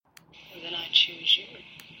choose you.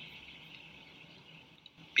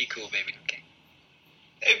 Be cool, baby. Okay.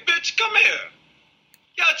 Hey, bitch, come here.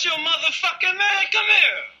 Got your motherfucking man. Come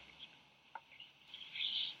here.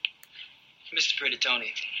 Mr. Pretty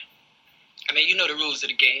Tony, I mean, you know the rules of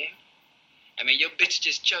the game. I mean, your bitch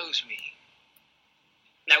just chose me.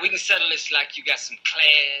 Now, we can settle this like you got some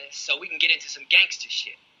class, so we can get into some gangster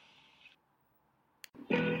shit.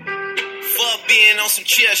 Fuck being on some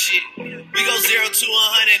chill shit. We go 0 to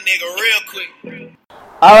 100, nigga, real quick.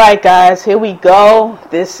 Alright guys, here we go.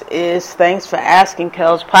 This is Thanks for Asking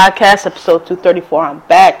Kel's podcast, episode 234. I'm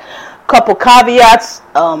back. Couple caveats.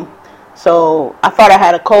 So I thought I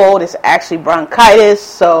had a cold. It's actually bronchitis.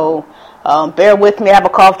 So bear with me. I have a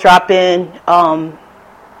cough drop in. I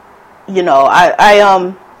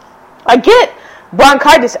get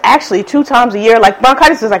bronchitis actually 2 times a year. Like,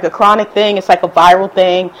 bronchitis is like a chronic thing. It's like a viral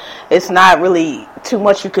thing. It's not really too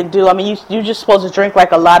much you can do. I mean, you're just supposed to drink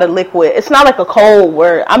like a lot of liquid. It's not like a cold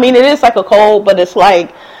where, I mean, it is like a cold, but it's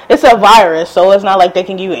like, it's a virus, so it's not like they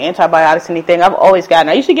can give you antibiotics or anything. I've always gotten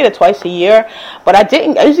it. I used to get it twice a year, but I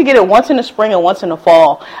used to get it once in the spring and once in the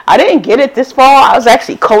fall. I didn't get it this fall. I was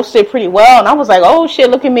actually coasted pretty well, and I was like, oh shit,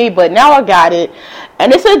 look at me, but now I got it.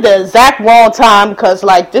 And it's at the exact wrong time, because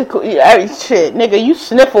like, this shit, nigga, you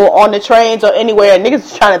sniffle on the trains or anywhere, and niggas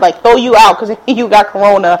is trying to like throw you out because you got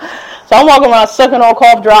corona. So I'm walking around sucking on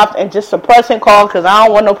cough drops and just suppressing cough because I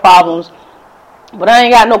don't want no problems. But I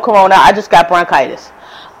ain't got no corona. I just got bronchitis.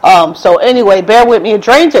 So anyway, bear with me. It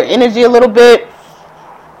drains your energy a little bit,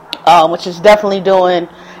 which is definitely doing,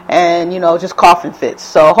 and just coughing fits.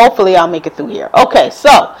 So hopefully I'll make it through here. Okay,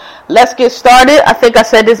 so let's get started. I think I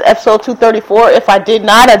said this episode 234. If I did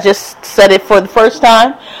not, I just said it for the first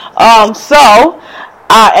time.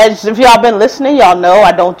 As if y'all been listening, y'all know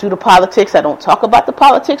I don't do the politics. I don't talk about the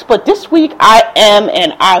politics. But this week I am,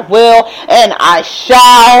 and I will, and I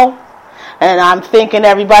shall. And I'm thinking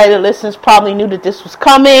everybody that listens probably knew that this was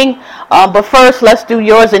coming. But first, let's do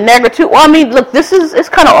yours in negritude. Well, I mean, look, it's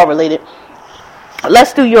kind of all related.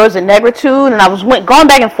 Let's do yours in negritude. And I was going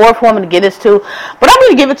back and forth for him to get this to. But I'm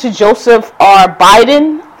going to give it to Joseph R.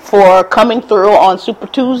 Biden for coming through on Super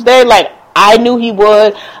Tuesday. Like, I knew he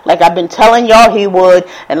would. Like, I've been telling y'all he would.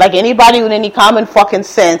 And like anybody with any common fucking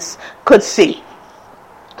sense could see.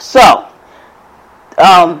 So,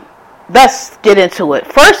 let's get into it.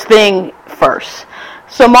 First thing first.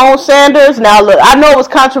 Simone Sanders. Now, look, I know it was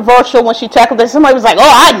controversial when she tackled this. Somebody was like, oh,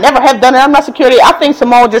 I never have done it. I'm not security. I think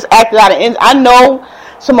Simone just acted out of I know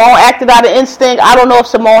Simone acted out of instinct. I don't know if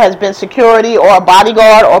Simone has been security or a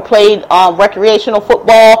bodyguard or played recreational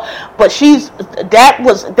football, but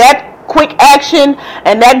that quick action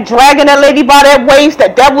and that dragging that lady by that waist,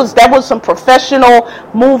 that was some professional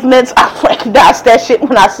movements. I recognize that shit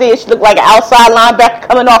when I see it. She looked like an outside linebacker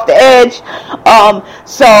coming off the edge.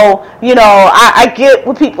 I get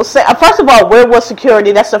what people say. First of all, where was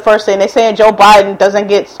security? That's the first thing. They're saying Joe Biden doesn't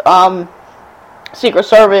get Secret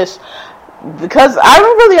Service because I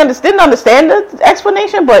don't really understand the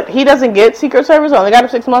explanation, but he doesn't get Secret Service. Only got him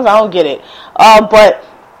 6 months. I don't get it. But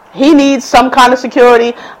he needs some kind of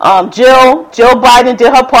security. Jill Biden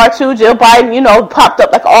did her part too. Jill Biden, popped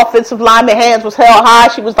up like an offensive lineman. Hands was held high.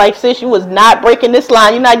 She was like, sis, you was not breaking this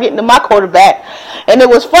line. You're not getting to my quarterback. And it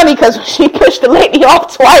was funny because she pushed the lady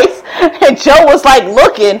off twice. And Joe was like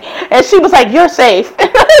looking. And she was like, you're safe.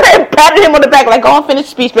 And patted him on the back like, go on, finish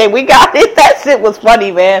speech, babe. We got it. That shit was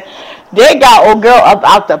funny, man. They got old girl up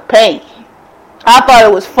out the paint. I thought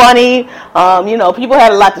it was funny. People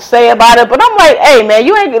had a lot to say about it, but I'm like, hey man,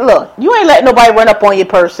 you ain't letting nobody run up on your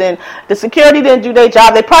person. The security didn't do their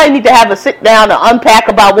job. They probably need to have a sit down to unpack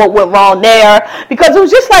about what went wrong there, because it was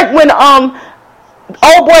just like when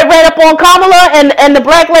old boy ran up on Kamala and the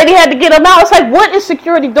black lady had to get him out. It's like, what is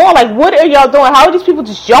security doing? Like, what are y'all doing? How are these people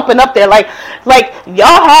just jumping up there? Like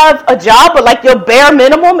y'all have a job, but like your bare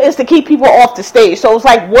minimum is to keep people off the stage. So it's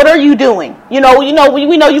like, what are you doing? We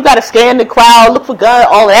know you got to scan the crowd, look for guns,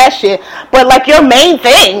 all of that shit. But like your main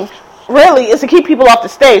thing really is to keep people off the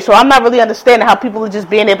stage. So I'm not really understanding how people are just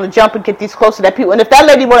being able to jump and get these close to that people. And if that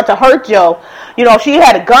lady wanted to hurt Joe, if she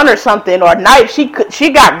had a gun or something or a knife, she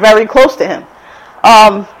got very close to him.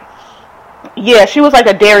 Yeah, she was like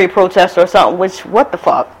a dairy protester or something, which, what the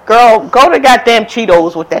fuck? Girl, go to goddamn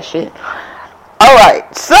Cheetos with that shit.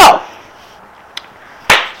 Alright, so,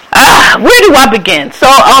 where do I begin? So,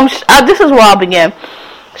 this is where I'll begin.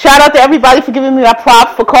 Shout out to everybody for giving me my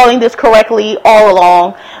props for calling this correctly all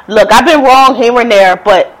along. Look, I've been wrong here and there,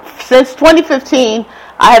 but since 2015,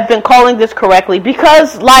 I have been calling this correctly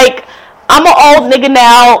because, like, I'm an old nigga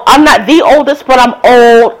now. I'm not the oldest, but I'm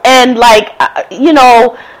old. And, like,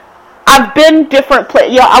 I've been different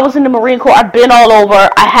places. I was in the Marine Corps. I've been all over.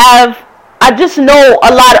 I I just know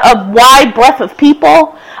a lot of wide breadth of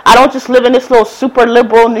people. I don't just live in this little super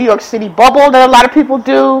liberal New York City bubble that a lot of people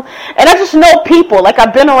do. And I just know people. Like,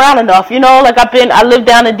 I've been around enough, you know? Like, I lived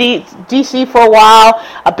down in D.C. for a while.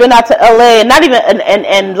 I've been out to L.A. and not even,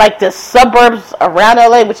 and like, the suburbs around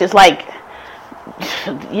L.A., which is like,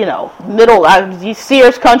 you know, middle,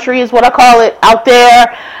 Sears country is what I call it, out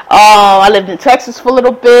there. I lived in Texas for a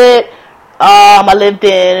little bit. I lived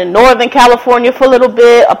in Northern California for a little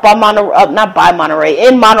bit, up by Monterey, not by Monterey,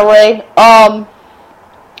 in Monterey.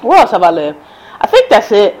 Where else have I lived? I think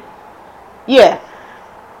that's it. Yeah.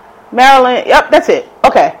 Maryland. Yep, that's it.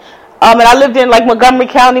 Okay. And I lived in, like, Montgomery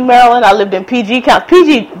County, Maryland. I lived in PG County.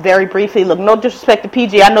 PG, very briefly. Look, no disrespect to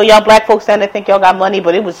PG. I know y'all black folks down there think y'all got money,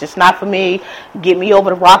 but it was just not for me. Get me over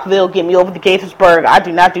to Rockville. Get me over to Gaithersburg. I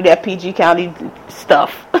do not do that PG County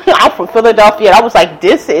stuff. I'm from Philadelphia, and I was like,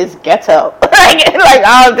 this is ghetto.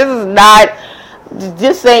 This is not,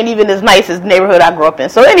 this ain't even as nice as the neighborhood I grew up in.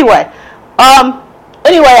 So anyway,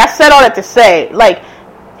 I said all that to say, like,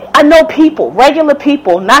 I know people, regular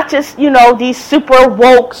people, not just, you know, these super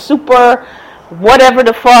woke, super whatever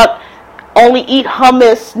the fuck, only eat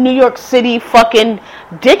hummus, New York City fucking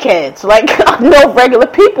dickheads. Like, I know regular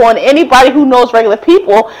people, and anybody who knows regular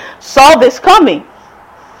people saw this coming.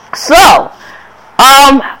 So,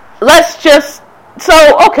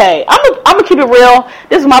 okay, I'm gonna keep it real.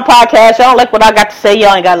 This is my podcast. Y'all don't like what I got to say,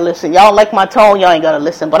 y'all ain't gotta listen. Y'all don't like my tone, y'all ain't gotta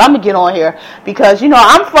listen. But I'm gonna get on here because, you know,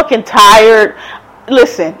 I'm fucking tired.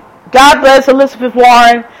 Listen, God bless Elizabeth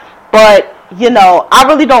Warren, but, you know, I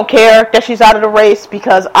really don't care that she's out of the race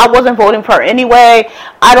because I wasn't voting for her anyway.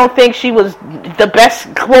 I don't think she was the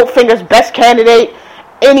best, quote fingers, best candidate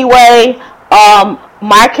anyway.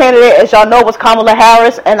 My candidate, as y'all know, was Kamala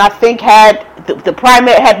Harris, and I think had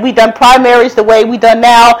we done primaries the way we done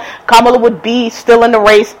now, Kamala would be still in the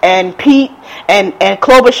race, and Pete and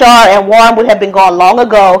Klobuchar and Warren would have been gone long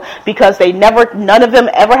ago because none of them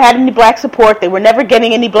ever had any black support. They were never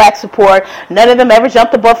getting any black support. None of them ever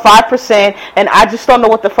jumped above 5%, and I just don't know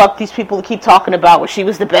what the fuck these people keep talking about where she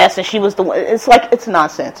was the best and she was the one. It's like, it's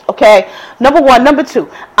nonsense, okay? Number one. Number two,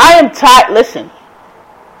 I am tired. Listen,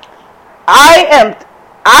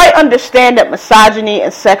 I understand that misogyny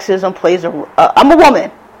and sexism plays I'm a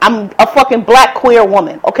woman. I'm a fucking black queer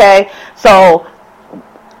woman, okay? So,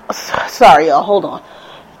 sorry, y'all. Hold on.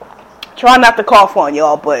 Try not to cough on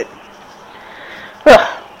y'all, but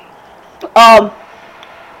I'm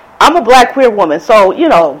a black queer woman, so, you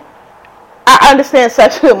know, I understand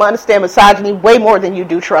sexism, I understand misogyny way more than you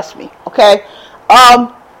do, trust me, okay?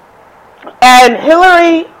 And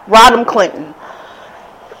Hillary Rodham Clinton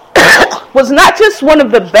was not just one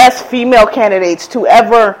of the best female candidates to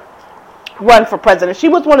ever run for president. She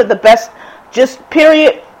was one of the best, just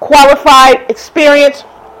period, qualified, experienced,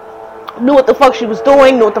 knew what the fuck she was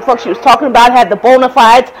doing, knew what the fuck she was talking about, had the bona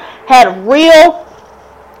fides, had real,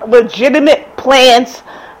 legitimate plans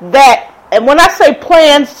that, and when I say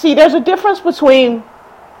plans, see, there's a difference between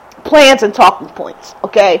plans and talking points,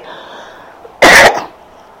 okay?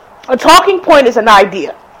 A talking point is an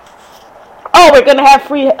idea. Oh, we're going to have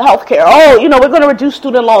free health care. Oh, you know, we're going to reduce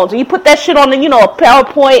student loans. And you put that shit on, you know, a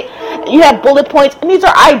PowerPoint. You have bullet points. And these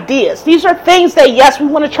are ideas. These are things that, yes, we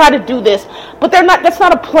want to try to do this. But they're not. That's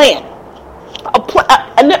not a plan.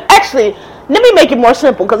 And actually, let me make it more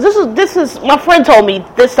simple. Because this is, my friend told me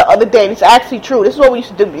this the other day. And it's actually true. This is what we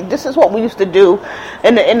used to do. This is what we used to do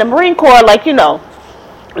in the Marine Corps. Like, you know,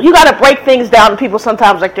 you got to break things down to people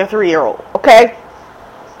sometimes like they're 3-year-old. Okay?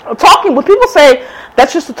 When people say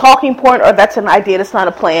that's just a talking point or that's an idea, that's not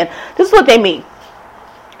a plan, this is what they mean.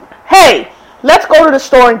 Hey, let's go to the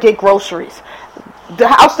store and get groceries. The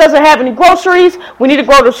house doesn't have any groceries. We need to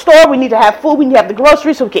go to the store. We need to have food. We need to have the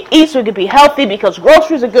groceries so we can eat, so we can be healthy, because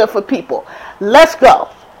groceries are good for people. Let's go.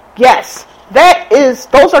 Yes,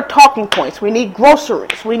 those are talking points. We need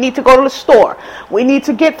groceries. We need to go to the store. We need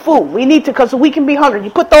to get food. Because we can be hungry. You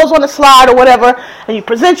put those on the slide or whatever, and you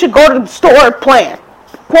present your go to the store plan.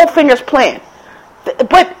 Quote fingers plan.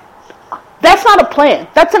 But that's not a plan.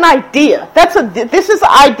 That's an idea. This is an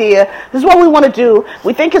idea. This is what we want to do.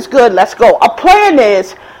 We think it's good. Let's go. A plan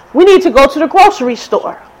is we need to go to the grocery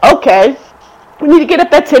store. Okay. We need to get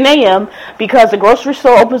up at 10 a.m. because the grocery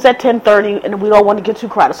store opens at 10:30 and we don't want to get too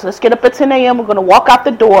crowded. So let's get up at 10 a.m. We're going to walk out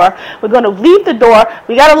the door. We're going to leave the door.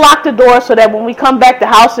 We got to lock the door so that when we come back, the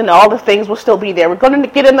house and all the things will still be there. We're going to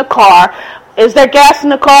get in the car. Is there gas in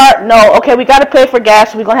the car? No. Okay, we got to pay for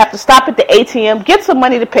gas. We're going to have to stop at the ATM, get some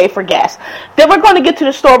money to pay for gas. Then we're going to get to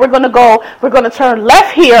the store. We're going to turn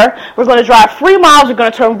left here. We're going to drive 3 miles. We're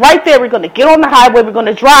going to turn right there. We're going to get on the highway. We're going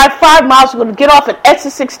to drive 5 miles. We're going to get off at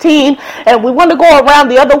exit 16. And we want to go around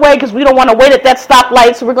the other way because we don't want to wait at that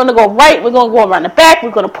stoplight. So we're going to go right. We're going to go around the back.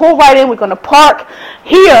 We're going to pull right in. We're going to park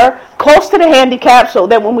here close to the handicap so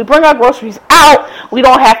that when we bring our groceries out, we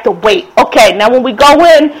don't have to wait. Okay, now when we go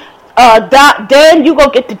in, Dan, you go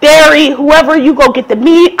get the dairy. Whoever, you go get the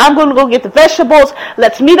meat. I'm going to go get the vegetables.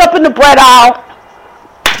 Let's meet up in the bread aisle.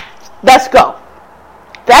 Let's go.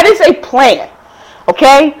 That is a plan,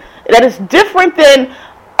 okay? That is different than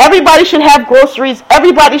everybody should have groceries.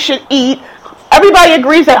 Everybody should eat. Everybody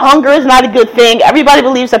agrees that hunger is not a good thing. Everybody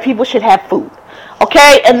believes that people should have food,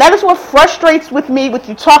 okay? And that is what frustrates with me with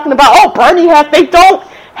you talking about, oh, Bernie they don't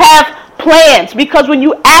have plans, because when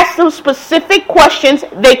you ask them specific questions,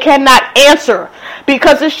 they cannot answer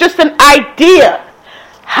because it's just an idea.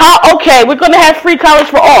 Okay, we're going to have free college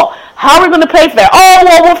for all. How are we going to pay for that? Oh,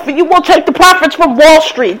 well, we'll take the profits from Wall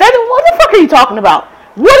Street. What the fuck are you talking about?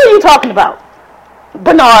 What are you talking about?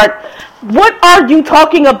 Bernard, what are you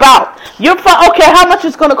talking about? Okay, how much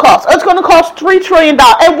it's going to cost? It's going to cost $3 trillion.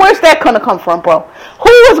 And where's that going to come from, bro? Who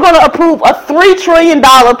is going to approve a $3 trillion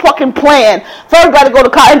fucking plan for everybody to go to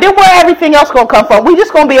college? And then where everything else going to come from? We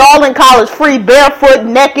just going to be all in college free, barefoot,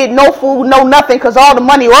 naked, no food, no nothing, because all the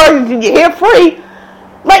money, you hear free.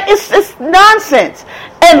 Like, it's nonsense.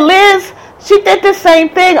 And Liz, she did the same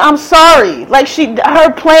thing. I'm sorry. Like,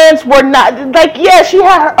 her plans were not, like, yeah, she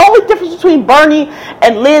had her only difference between Bernie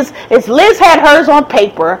and Liz is Liz had hers on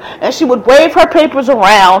paper, and she would wave her papers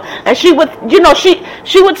around, and she would,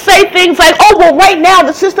 she would say things like, oh, well, right now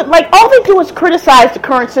the system, like, all they do is criticize the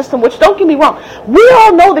current system, which, don't get me wrong, we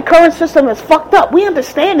all know the current system is fucked up. We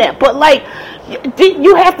understand that, but, like,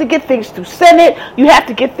 you have to get things through Senate, you have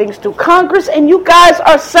to get things through Congress, and you guys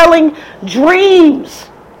are selling dreams.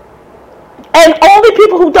 And only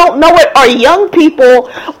people who don't know it are young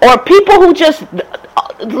people or people who just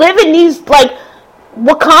live in these, like,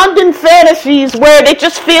 Wakandan fantasies where they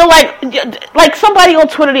just feel like somebody on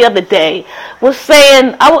Twitter the other day was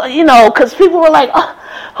saying, because people were like,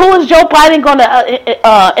 who is Joe Biden going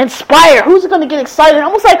to inspire? Who's going to get excited? I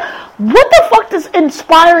was like, what the fuck does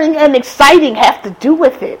inspiring and exciting have to do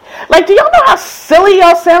with it? Like, do y'all know how silly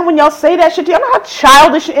y'all sound when y'all say that shit? Do y'all know how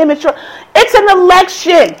childish and immature? It's an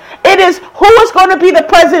election. It is who is going to be the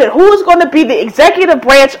president, who is going to be the executive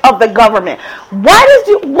branch of the government.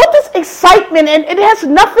 What does excitement, and it has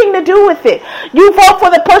nothing to do with it. You vote for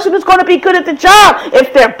the person who's going to be good at the job.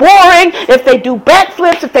 If they're boring, if they do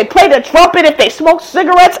backflips, if they play the trumpet, if they smoke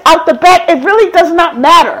cigarettes out the back, it really does not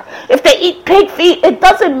matter. If they eat pig feet, it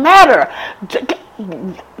doesn't matter.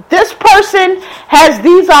 This person has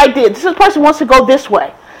these ideas. This person wants to go this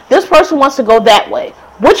way. This person wants to go that way.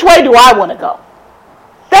 Which way do I want to go?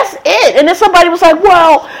 That's it. And then somebody was like,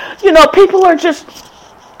 well, people are just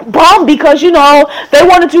bummed because, they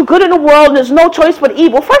want to do good in the world and there's no choice but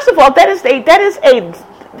evil. First of all, that is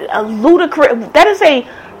a ludicrous, that is a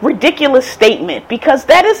ridiculous statement, because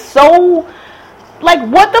that is so, like,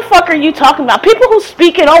 what the fuck are you talking about? People who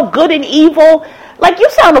speak it, good and evil, like, you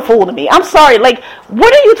sound a fool to me. I'm sorry. Like,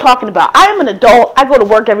 what are you talking about? I am an adult. I go to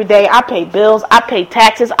work every day. I pay bills. I pay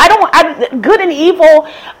taxes. Good and evil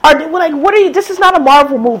are, like, what are you? This is not a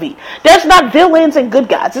Marvel movie. There's not villains and good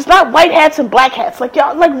guys. It's not white hats and black hats. Like,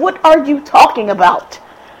 y'all, like, what are you talking about?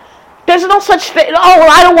 There's no such thing. Oh, well,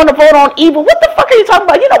 I don't want to vote on evil. What the fuck are you talking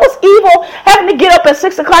about? You know what's evil? Having to get up at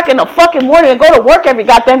 6 o'clock in the fucking morning and go to work every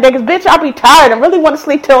goddamn day. Because, bitch, I'll be tired and really want to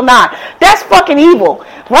sleep till 9. That's fucking evil.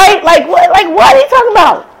 Right? Like, what are you talking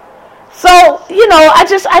about? So,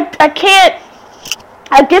 I can't.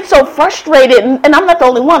 I get so frustrated. And I'm not the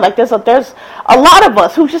only one. Like, there's a lot of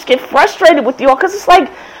us who just get frustrated with you all. Because it's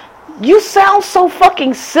like, you sound so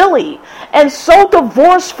fucking silly and so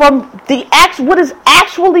divorced from what is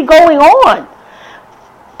actually going on.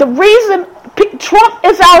 The reason Trump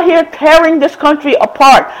is out here tearing this country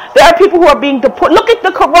apart. There are people who are being deported. Look at the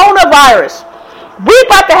coronavirus. We're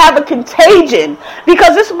about to have a contagion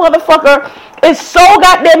because this motherfucker is so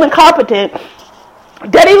goddamn incompetent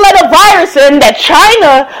that he let a virus in that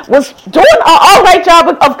China was doing an alright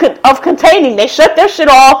job of containing. They shut their shit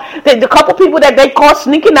off. The couple people that they caught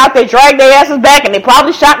sneaking out, they dragged their asses back and they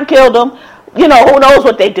probably shot and killed them. Who knows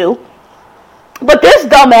what they do. But this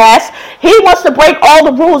dumbass, he wants to break all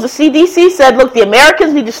the rules. The CDC said, look, the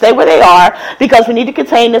Americans need to stay where they are because we need to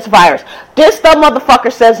contain this virus. This dumb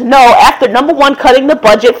motherfucker says no after, number one, cutting the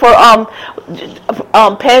budget for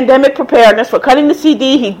pandemic preparedness, for cutting the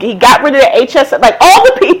CD. He got rid of the HS, like all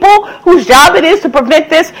the people whose job it is to prevent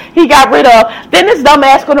this, he got rid of. Then this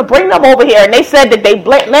dumbass going to bring them over here, and they said that they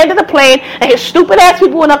landed the plane, and his stupid ass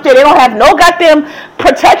people went up there. They don't have no goddamn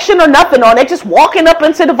protection or nothing on. They're just walking up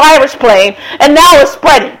into the virus plane, and now it's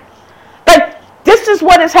spreading. Like, this is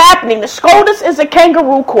what is happening. The SCOTUS is a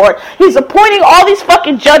kangaroo court. He's appointing all these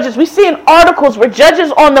fucking judges. We see in articles where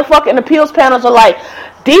judges on the fucking appeals panels are like,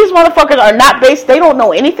 these motherfuckers are not based. They don't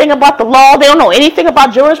know anything about the law. They don't know anything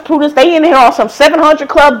about jurisprudence. They in here on some 700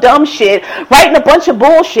 Club dumb shit, writing a bunch of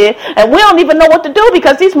bullshit, and we don't even know what to do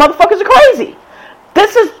because these motherfuckers are crazy.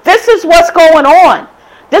 This is what's going on.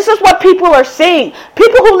 This is what people are seeing.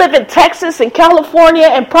 People who live in Texas and California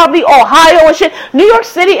and probably Ohio and shit. New York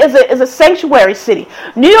City is a sanctuary city.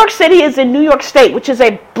 New York City is in New York State, which is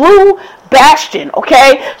a blue bastion,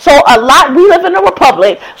 okay? So we live in a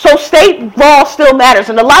republic, so state law still matters.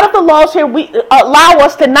 And a lot of the laws here allow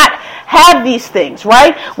us to not have these things,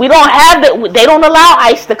 right? We don't have they don't allow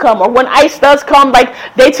ICE to come, or when ICE does come, like,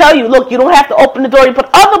 they tell you, look, you don't have to open the door. But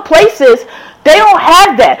other places, they don't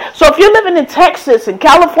have that. So if you're living in Texas and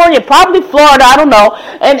California, probably Florida, I don't know,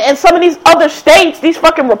 and some of these other states, these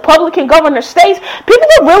fucking Republican governor states, people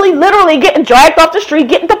are really literally getting dragged off the street,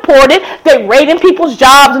 getting deported. They're raiding people's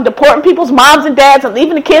jobs and deporting people's moms and dads and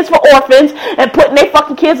leaving the kids for orphans and putting their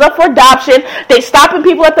fucking kids up for adoption. They stopping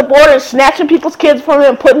people at the border and snatching people's kids from them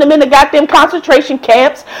and putting them in the goddamn concentration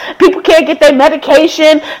camps. People can't get their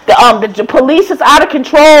medication. The police is out of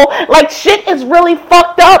control. Like, shit is really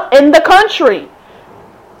fucked up in the country.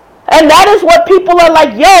 And that is what people are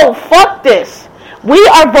like, yo, fuck this. We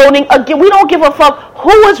are voting again. We don't give a fuck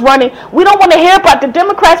who is running. We don't want to hear about the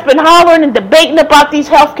Democrats been hollering and debating about these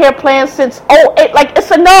healthcare plans since 2008. Like,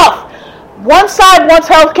 it's enough. One side wants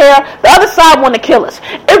healthcare, the other side want to kill us.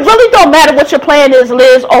 It really don't matter what your plan is,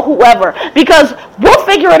 Liz, or whoever, because we'll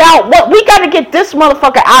figure it out. We got to get this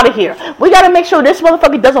motherfucker out of here. We got to make sure this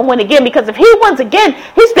motherfucker doesn't win again, because if he wins again,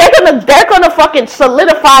 they're gonna fucking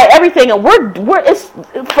solidify everything, and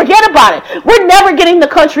forget about it. We're never getting the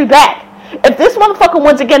country back. If this motherfucker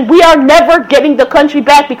wins again, we are never getting the country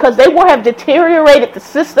back, because they will have deteriorated the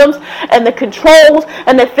systems and the controls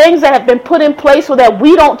and the things that have been put in place so that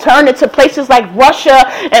we don't turn into places like Russia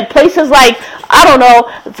and places like, I don't know,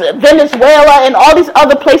 Venezuela and all these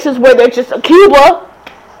other places where they're just, Cuba,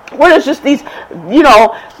 where there's just these,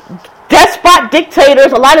 despot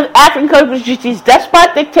dictators. A lot of African countries, just these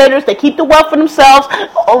despot dictators. They keep the wealth for themselves.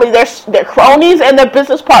 Only their cronies and their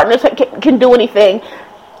business partners can do anything.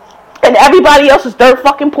 And everybody else is dirt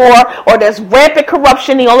fucking poor, or there's rampant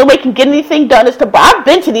corruption. The only way you can get anything done is to buy. I've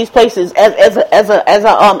been to these places as a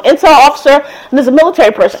intel officer and as a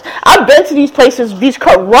military person. I've been to these places, these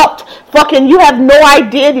corrupt fucking, you have no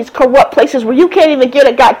idea, these corrupt places where you can't even get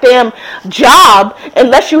a goddamn job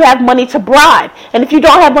unless you have money to bribe. And if you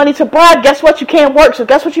don't have money to bribe, guess what? You can't work. So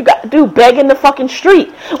guess what you got to do? Beg in the fucking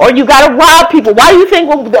street. Or you got to rob people. Why do you think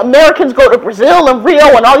when the Americans go to Brazil and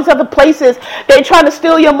Rio and all these other places, they're trying to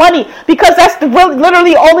steal your money? Because that's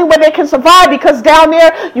literally the only way they can survive, because down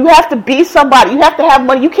there, you have to be somebody. You have to have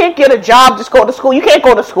money. You can't get a job, just go to school. You can't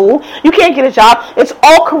go to school. You can't get a job. It's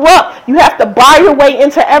all corrupt. You have to buy your way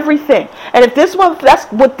into everything. And if this one, that's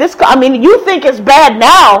what this, you think it's bad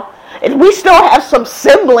now, and we still have some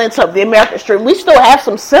semblance of the American dream. We still have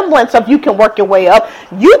some semblance of you can work your way up.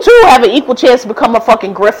 You too have an equal chance to become a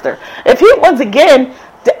fucking grifter. If he wins again,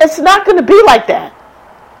 it's not going to be like that.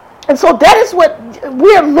 And so that is what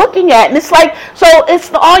we're looking at. And it's like, so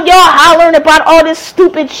it's all y'all hollering about all this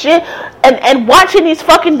stupid shit and watching these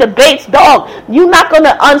fucking debates. Dog, you're not going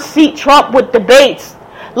to unseat Trump with debates.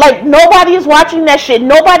 Like, nobody is watching that shit.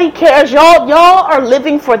 Nobody cares. Y'all are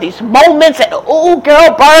living for these moments. And, oh,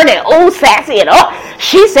 girl, burn it. Oh, sassy. And, oh,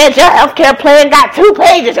 she said your healthcare plan got 2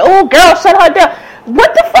 pages. Oh, girl, shut her down.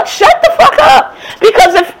 What the fuck? Shut the fuck up.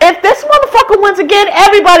 Because if this motherfucker wins again,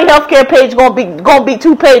 everybody's healthcare page gonna be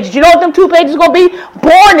 2 pages. You know what them 2 pages gonna be?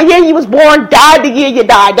 Born the year you was born, died the year you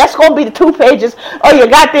died. That's gonna be the 2 pages of your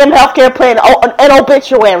goddamn healthcare plan, an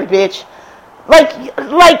obituary, bitch. Like,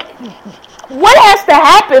 what has to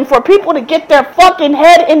happen for people to get their fucking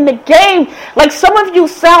head in the game? Like, some of you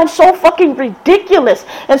sound so fucking ridiculous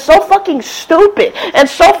and so fucking stupid and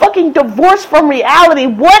so fucking divorced from reality.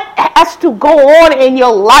 What has to go on in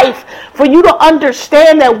your life for you to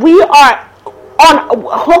understand that we are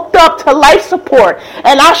hooked up to life support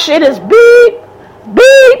and our shit is beep,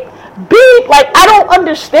 beep, beep? Like, I don't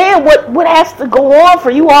understand what has to go on for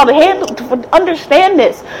you all to understand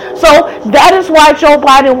this. So that is why Joe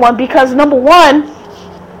Biden won, because number one,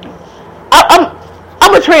 I'm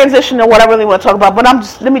I'm gonna transition to what I really want to talk about, but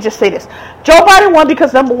let me just say this. Joe Biden won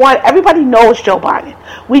because, number one, everybody knows Joe Biden.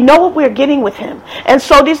 We know what we're getting with him. And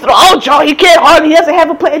so these, Joe, he doesn't have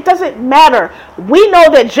a plan. It doesn't matter. We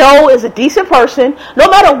know that Joe is a decent person. No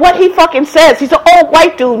matter what he fucking says, he's an old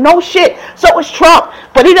white dude. No shit. So is Trump.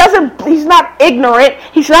 But he's not ignorant.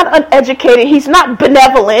 He's not uneducated. He's not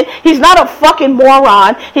benevolent. He's not a fucking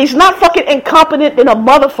moron. He's not fucking incompetent than a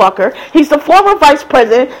motherfucker. He's the former vice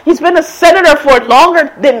president. He's been a senator for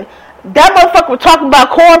longer than that motherfucker was talking about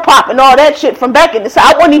corn pop and all that shit from back in the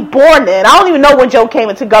South. I wasn't even born then. I don't even know when Joe came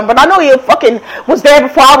into government. I know he fucking was there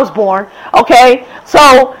before I was born. Okay?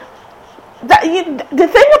 So, the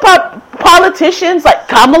thing about politicians like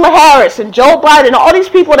Kamala Harris and Joe Biden, all these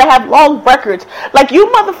people that have long records, like you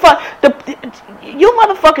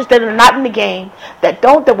motherfuckers that are not in the game, that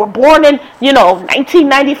were born in,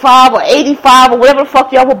 1995 or 85 or whatever the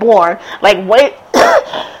fuck y'all were born, like, wait,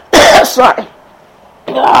 sorry.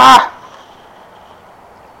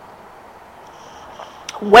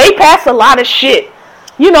 Way past a lot of shit.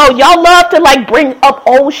 Y'all love to like bring up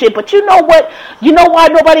old shit, but you know what? You know why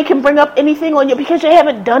nobody can bring up anything on you? Because you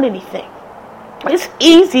haven't done anything. It's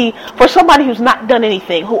easy for somebody who's not done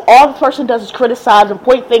anything, who all the person does is criticize and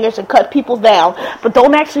point fingers and cut people down, but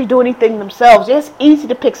don't actually do anything themselves. It's easy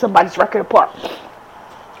to pick somebody's record apart.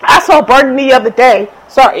 I saw Bernie the other day.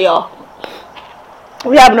 Sorry, y'all.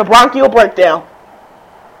 We're having a bronchial breakdown.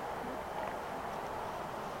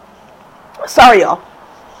 Sorry, y'all.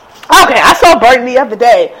 Okay, I saw Burton the other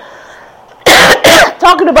day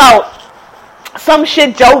talking about some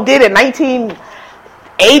shit Joe did in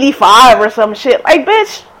 1985 or some shit. Like,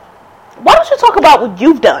 bitch, why don't you talk about what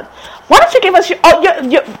you've done? Why don't you give us your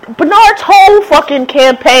Bernard's whole fucking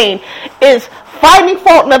campaign is finding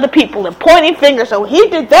fault in other people and pointing fingers. So he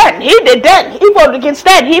did that and he did that and he voted against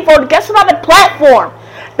that and he voted against another platform.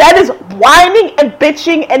 That is whining and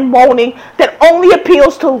bitching and moaning that only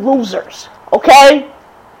appeals to losers. Okay?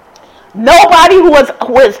 Nobody who has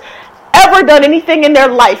ever done anything in their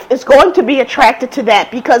life is going to be attracted to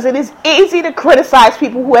that, because it is easy to criticize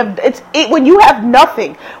people who have, when you have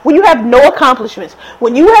nothing, when you have no accomplishments,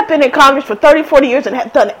 when you have been in Congress for 30, 40 years and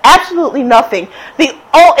have done absolutely nothing, it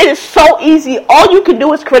is so easy. All you can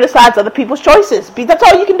do is criticize other people's choices. That's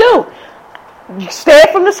all you can do. You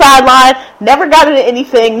stand from the sideline, never got into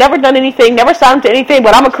anything, never done anything, never signed to anything,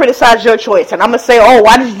 but I'm going to criticize your choice. And I'm going to say, oh,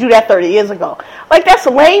 why did you do that 30 years ago? Like, that's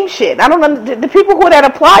lame shit. I don't know. The people who that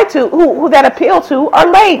apply to, who that appeal to are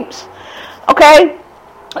lames. Okay?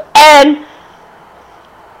 And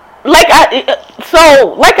like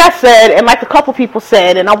I said, and like a couple people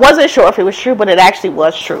said, and I wasn't sure if it was true, but it actually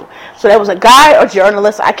was true. So there was a guy, a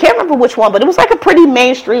journalist, I can't remember which one, but it was like a pretty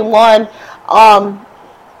mainstream one.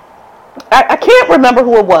 I can't remember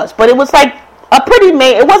who it was, but it was like a pretty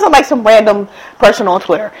it wasn't like some random person on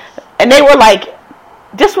Twitter. And they were like,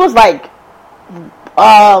 this was like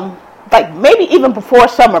maybe even before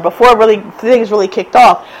summer, before things really kicked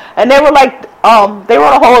off. And they were like, they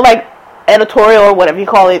wrote a whole like editorial or whatever you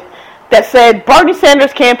call it that said Bernie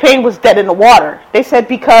Sanders' campaign was dead in the water. They said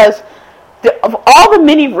because of all the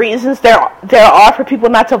many reasons there are for people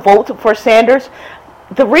not to vote for Sanders,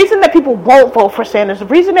 the reason that people won't vote for Sanders, the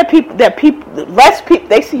reason that he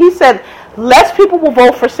said less people will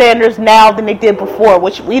vote for Sanders now than they did before,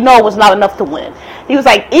 which we know was not enough to win. He was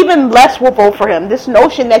like, even less will vote for him. This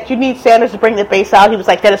notion that you need Sanders to bring the base out, he was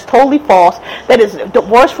like, that is totally false. That is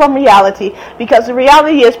divorced from reality, because the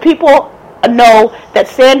reality is people know that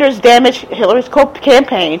Sanders damaged Hillary's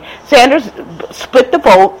campaign. Sanders split the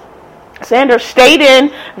vote. Sanders stayed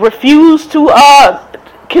in, refused to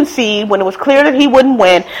concede when it was clear that he wouldn't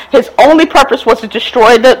win. His only purpose was to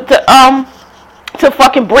destroy to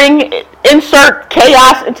fucking insert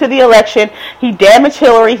chaos into the election. He damaged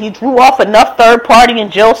Hillary. He drew off enough third party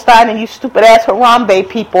and Jill Stein and you stupid ass Harambe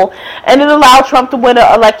people, and it allowed Trump to win an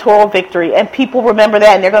electoral victory. And people remember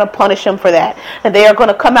that, and they're going to punish him for that. And they are going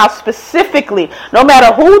to come out specifically, no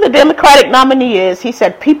matter who the Democratic nominee is. He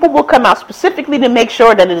said people will come out specifically to make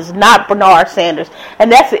sure that it is not Bernard Sanders.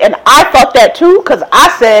 And that's it. And I thought that too, because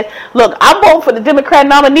I said, look, I'm voting for the Democrat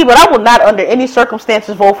nominee, but I will not under any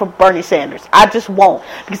circumstances vote for Bernie Sanders. I just won't,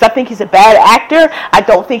 because I think he's a bad actor. I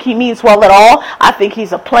don't think he means well at all. I think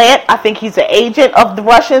he's a plant. I think he's an agent of the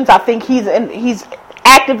Russians. I think he's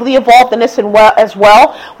actively involved in this as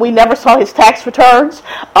well. We never saw his tax returns.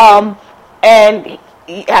 And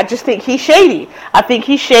I just think he's shady. I think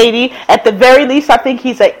he's shady. At the very least, I think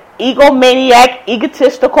he's an egomaniac,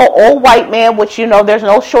 egotistical old white man, which, there's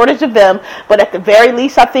no shortage of them. But at the very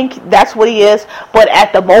least, I think that's what he is. But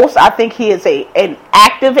at the most, I think he is an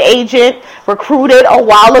active agent recruited a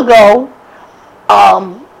while ago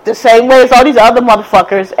the same way as all these other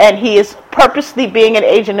motherfuckers, and he is purposely being an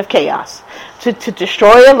agent of chaos to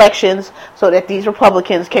destroy elections so that these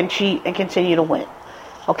Republicans can cheat and continue to win.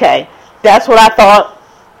 Okay, that's what I thought.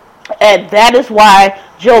 And that is why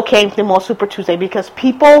Joe came through on Super Tuesday, because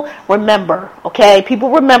people remember, okay?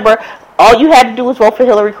 People remember all you had to do was vote for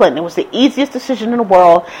Hillary Clinton. It was the easiest decision in the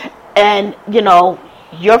world. And, you know,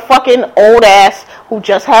 your fucking old ass who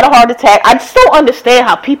just had a heart attack. I just don't understand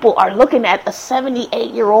how people are looking at a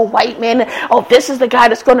 78-year-old white man. Oh, this is the guy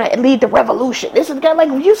that's going to lead the revolution. This is the guy, like,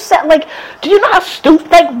 you said, like, do you know how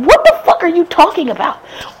stupid, like, what the fuck are you talking about?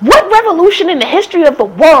 What revolution in the history of the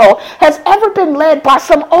world has ever been led by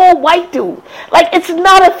some old white dude? Like, it's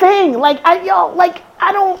not a thing. Like,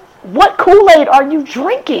 what Kool-Aid are you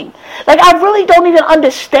drinking? Like, I really don't even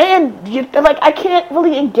understand. Like, I can't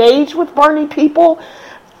really engage with Bernie people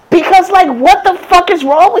because, like, what the fuck is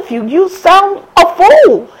wrong with you? You sound a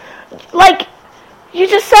fool. Like, you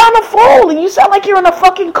just sound a fool, and you sound like you're in a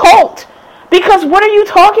fucking cult. Because what are you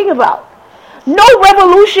talking about? No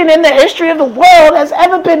revolution in the history of the world has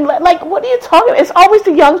ever been, like, what are you talking about? It's always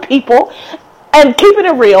the young people, and keeping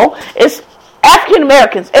it real, it's African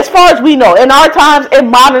Americans, as far as we know. In our times,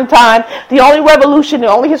 in modern time, the only revolution, the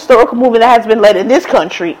only historical movement that has been led in this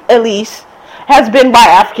country, at least, has been by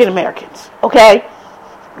African Americans. Okay?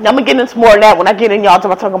 Now, I'm going to get into more of that when I get in, y'all,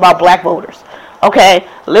 talking about black voters. Okay?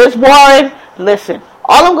 Liz Warren, listen.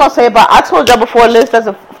 All I'm going to say about, I told y'all before, Liz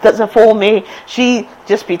doesn't fool me. She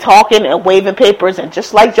just be talking and waving papers, and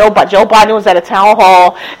just like Joe Biden was at a town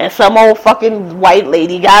hall, and some old fucking white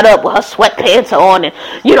lady got up with her sweatpants on, and,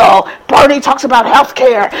 you know, Bernie talks about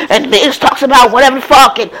healthcare, and Liz talks about whatever the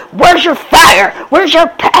fuck, and where's your fire? Where's your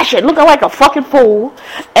passion? Looking like a fucking fool.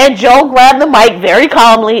 And Joe grabbed the mic very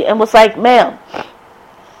calmly and was like, ma'am,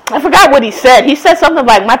 I forgot what he said. He said something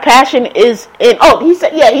like, my passion is in, he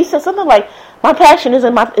said something like, my passion is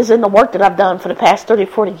in the work that I've done for the past 30,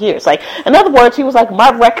 40 years. Like, in other words, he was like,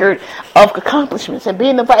 my record of accomplishments and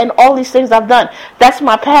being and all these things I've done, that's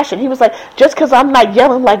my passion. He was like, just because I'm not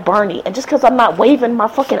yelling like Bernie, and just because I'm not waving my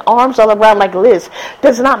fucking arms all around like Liz,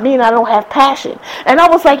 does not mean I don't have passion. And I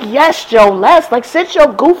was like, yes, Joe, like, sit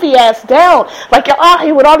your goofy ass down. Like, you're out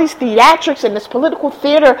here with all these theatrics and this political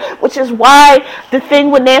theater, which is why the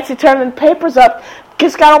thing with Nancy turning the papers up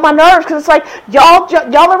just got on my nerves, because it's like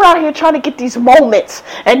y'all around here trying to get these moments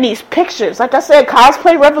and these pictures. Like I said,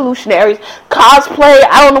 cosplay revolutionaries, cosplay,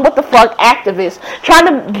 I don't know what the fuck, activists,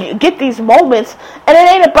 trying to get these moments, and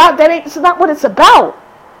it ain't about that. It's not what it's about.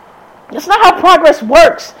 That's not how progress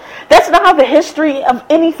works. That's not how the history of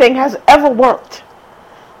anything has ever worked.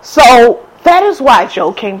 So that is why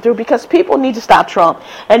Joe came through, because people need to stop Trump,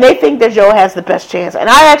 and they think that Joe has the best chance. And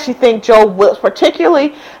I actually think Joe will,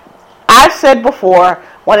 particularly, I've said before,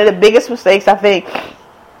 one of the biggest mistakes I think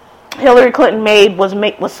Hillary Clinton made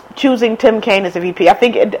was choosing Tim Kaine as a VP. I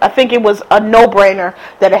think it was a no-brainer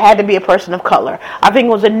that it had to be a person of color. I think it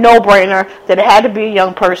was a no-brainer that it had to be a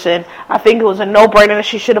young person. I think it was a no-brainer that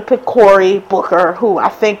she should have picked Cory Booker, who I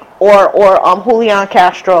think, or Julian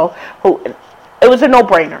Castro, who, it was a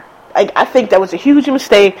no-brainer. I think that was a huge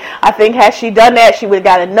mistake. I think had she done that, she would have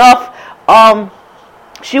got enough.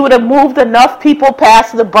 She would have moved enough people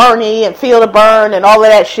past the Bernie and Feel the Burn and all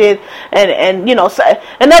of that shit. And you know, so,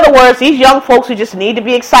 in other words, these young folks who just need to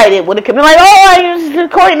be excited would have come in like, oh,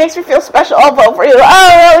 Cory makes me feel special, I'll vote for you.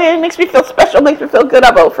 Oh, it makes me feel special, makes me feel good,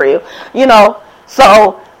 I'll vote for you. You know,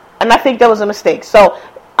 so, and I think that was a mistake. So,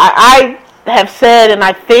 I have said, and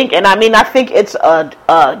I think it's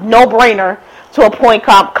a no-brainer to appoint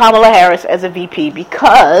Kamala Harris as a VP,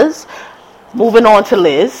 because, moving on to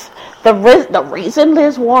Liz, the reason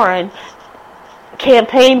Liz Warren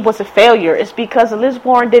campaign was a failure is because Liz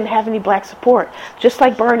Warren didn't have any black support. Just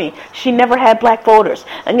like Bernie, she never had black voters.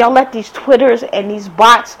 And y'all let these Twitters and these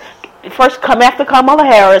bots first come after Kamala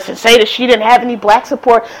Harris and say that she didn't have any black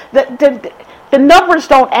support. The numbers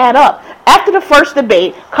don't add up. After the first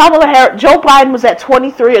debate, Joe Biden was at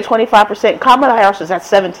 23 or 25%. Kamala Harris was at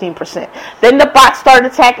 17%. Then the bots started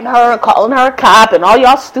attacking her and calling her a cop, and all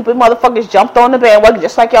y'all stupid motherfuckers jumped on the bandwagon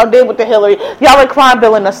just like y'all did with the Hillary. Y'all are crime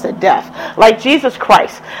billing us to death. Like, Jesus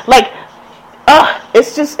Christ. Like,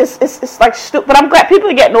 it's like stupid. But I'm glad people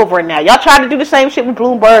are getting over it now. Y'all tried to do the same shit with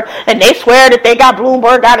Bloomberg, and they swear that they got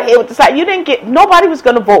Bloomberg out of here with the side. Nobody was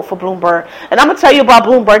going to vote for Bloomberg. And I'm going to tell you about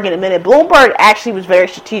Bloomberg in a minute. Bloomberg actually was very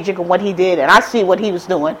strategic in what he did, and I see what he was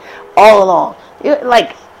doing all along.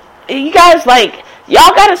 Like, you guys, like,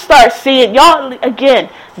 Y'all gotta start seeing,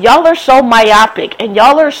 y'all are so myopic and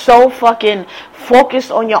y'all are so fucking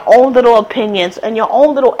focused on your own little opinions and your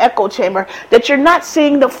own little echo chamber that you're not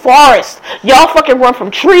seeing the forest. Y'all fucking run from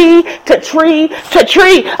tree to tree to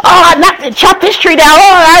tree. Oh, not chop this tree down.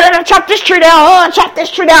 Oh, I chop this tree down. Oh, I chop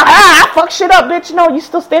this tree down. Ah, I fuck shit up, bitch. No, you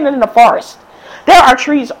still standing in the forest. There are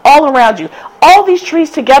trees all around you. All these trees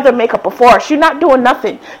together make up a forest. You're not doing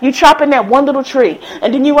nothing. You chopping that one little tree,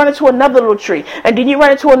 and then you run into another little tree, and then you run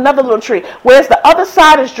into another little tree. Whereas the other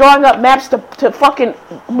side is drawing up maps to fucking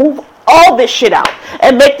move all this shit out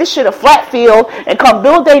and make this shit a flat field and come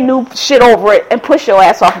build their new shit over it and push your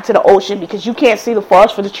ass off into the ocean because you can't see the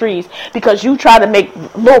forest for the trees because you try to make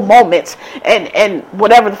little moments and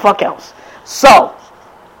whatever the fuck else. So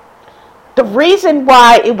the reason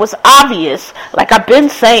why it was obvious, like I've been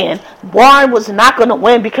saying, Warren was not going to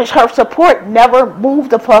win because her support never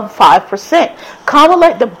moved above 5%.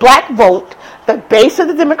 Kamala, the black vote, the base of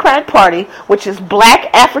the Democratic Party, which is black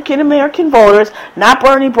African American voters, not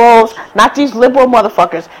Bernie Bros, not these liberal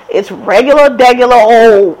motherfuckers. It's regular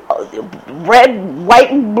old red,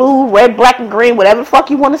 white and blue, red, black and green, whatever the fuck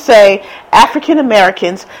you want to say, African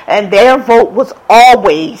Americans, and their vote was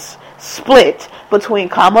always split between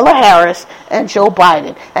Kamala Harris and Joe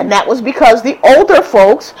Biden. And that was because the older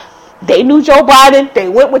folks, they knew Joe Biden, they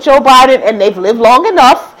went with Joe Biden, and they've lived long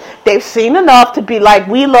enough, they've seen enough to be like,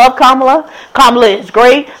 we love Kamala, Kamala is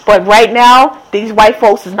great, but right now, these white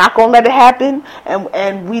folks is not going to let it happen,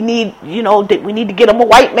 and we need, we need to get them a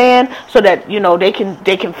white man so that,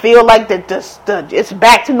 they can feel like that it's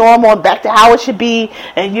back to normal and back to how it should be,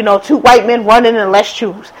 and, two white men running and let's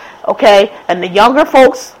choose, okay? And the younger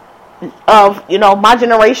folks of my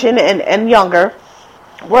generation and younger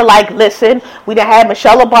were like, listen, we done had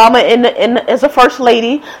Michelle Obama in as a first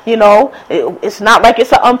lady. It's not like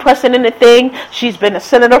it's an unprecedented thing. She's been a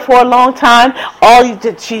senator for a long time.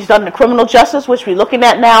 She's done the criminal justice, which we're looking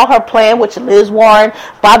at now. Her plan, which Liz Warren,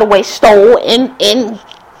 by the way, stole in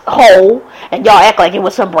whole, and y'all act like it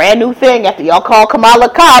was some brand new thing after y'all called Kamala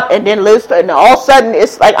cop, and then Liz, and all of a sudden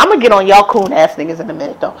it's like, I'm gonna get on y'all coon ass niggas in a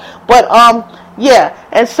minute though, but yeah,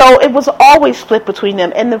 and so it was always split between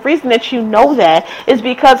them, and the reason that you know that is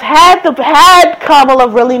because had Kamala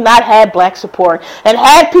really not had black support, and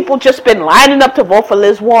had people just been lining up to vote for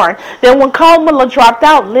Liz Warren, then when Kamala dropped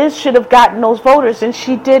out, Liz should have gotten those voters, and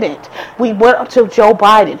she didn't. We went up to Joe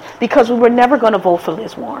Biden because we were never going to vote for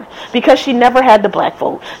Liz Warren, because she never had the black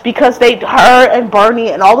vote, because her and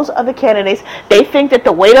Bernie and all those other candidates, they think that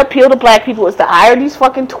the way to appeal to black people is to hire these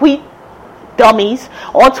fucking tweet dummies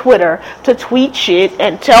on Twitter to tweet shit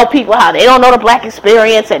and tell people how they don't know the black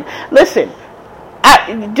experience. And listen,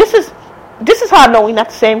 this is how I know we're not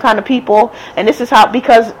the same kind of people. And this is how,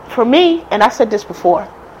 because for me, and I said this before,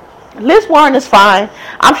 Liz Warren is fine.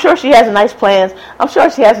 I'm sure she has nice plans. I'm sure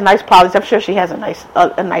she has nice policies. I'm sure she has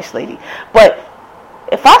a nice lady. But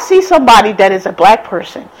if I see somebody that is a black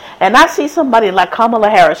person, and I see somebody like Kamala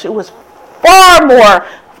Harris, who was far more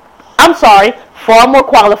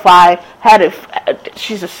qualified,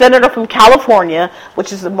 she's a senator from California,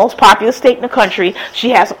 which is the most populous state in the country.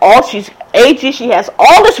 She's AG, she has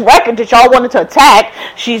all this record that y'all wanted to attack.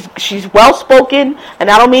 She's well spoken, and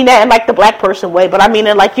I don't mean that in like the black person way, but I mean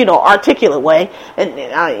in like, articulate way,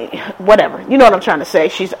 and whatever. You know what I'm trying to say.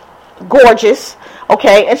 She's gorgeous,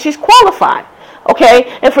 okay, and she's qualified.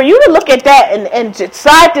 Okay, and for you to look at that and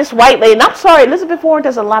decide this white lady, and I'm sorry, Elizabeth Warren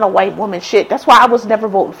does a lot of white woman shit. That's why I was never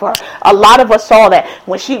voting for her. A lot of us saw that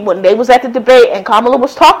when they was at the debate and Kamala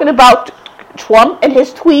was talking about Trump and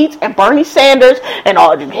his tweets and Bernie Sanders and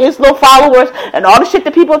all his little followers and all the shit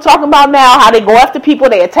that people are talking about now, how they go after people,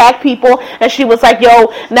 they attack people, and she was like,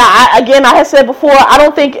 yo, now I had said before, I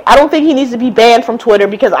don't think he needs to be banned from Twitter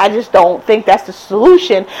because I just don't think that's the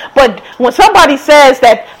solution. But when somebody says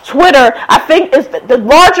that Twitter, I think is the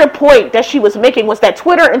larger point that she was making was that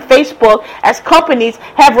Twitter and Facebook as companies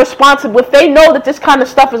have responsibility. If they know that this kind of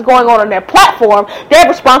stuff is going on their platform, they have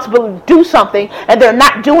responsibility to do something, and they're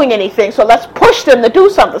not doing anything. So let's push them to do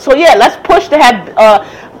something. So yeah, let's push to have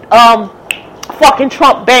fucking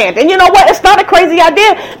Trump banned. And you know what? It's not a crazy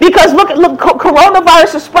idea because look,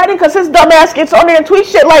 coronavirus is spreading because his dumb ass gets on there and tweets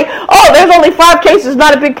shit like, oh, there's only 5 cases,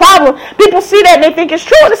 not a big problem. People see that and they think it's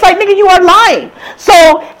true, and it's like, nigga, you are lying.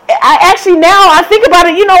 So I actually, now I think about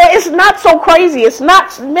it, it's not so crazy. It's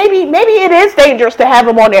not, maybe it is dangerous to have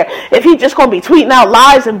him on there if he's just going to be tweeting out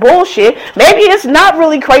lies and bullshit. Maybe it's not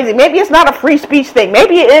really crazy. Maybe it's not a free speech thing.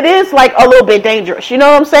 Maybe it is like a little bit dangerous. You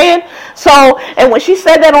know what I'm saying? So, and when she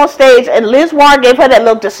said that on stage and Liz Warren gave her that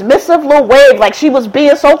little dismissive little wave like she was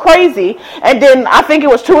being so crazy, and then I think it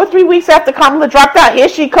was 2 or 3 weeks after Kamala dropped out, here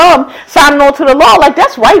she come signing on to the law. Like,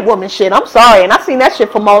 that's white woman shit. I'm sorry. And I seen that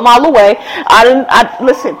shit from a mile away.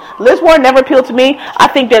 Listen, Liz Warren never appealed to me. I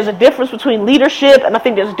think there's a difference between leadership, and I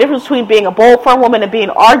think there's a difference between being a bold, firm woman and being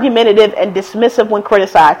argumentative and dismissive when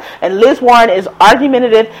criticized. And Liz Warren is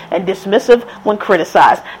argumentative and dismissive when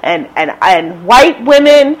criticized. And white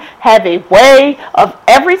women have a way of,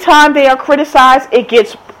 every time they are criticized, it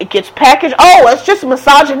gets packaged. Oh, it's just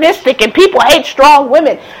misogynistic and people hate strong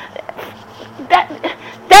women.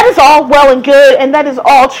 That is all well and good, and that is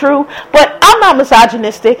all true, but I'm not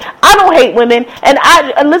misogynistic. I don't hate women, and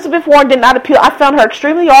Elizabeth Warren did not appeal. I found her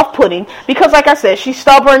extremely off-putting because, like I said, she's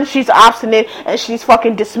stubborn, she's obstinate, and she's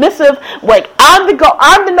fucking dismissive. Like, I'm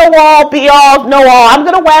the know-all, be-all, know-all. I'm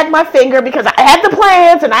gonna wag my finger because I had the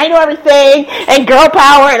plans, and I know everything, and girl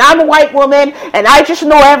power, and I'm a white woman, and I just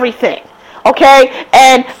know everything. Okay,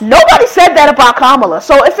 and nobody said that about Kamala.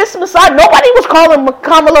 So if it's misogyny, nobody was calling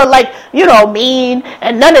Kamala like, mean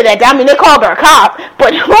and none of that. I mean, they called her a cop,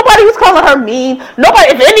 but nobody was calling her mean. Nobody,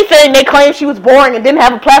 if anything, they claimed she was boring and didn't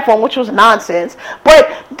have a platform, which was nonsense. But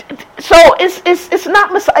so it's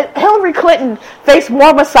not Hillary Clinton faced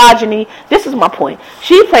more misogyny. This is my point.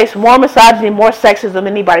 She faced more misogyny, more sexism than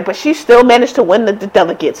anybody, but she still managed to win the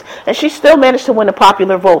delegates, and she still managed to win the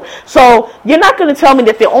popular vote. So you're not going to tell me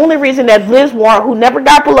that the only reason that Liz Warren, who never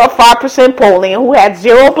got below 5% polling, and who had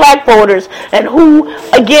 0 black voters, and who,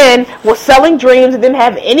 again, was selling dreams and didn't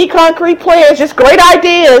have any concrete plans, just great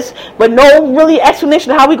ideas, but no really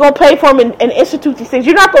explanation of how we going to pay for them and institute these things.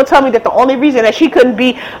 You're not going to tell me that the only reason that she couldn't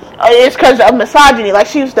be is because of misogyny. Like,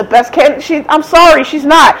 she was the best candidate. I'm sorry, she's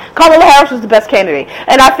not. Kamala Harris was the best candidate.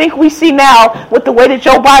 And I think we see now, with the way that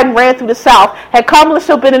Joe Biden ran through the South, had Kamala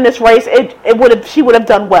still been in this race, she would have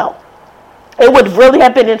done well. It would really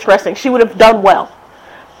have been interesting. She would have done well.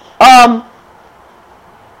 And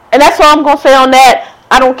that's all I'm going to say on that.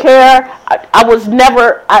 I don't care. I was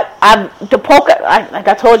never, like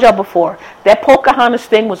I told y'all before, that Pocahontas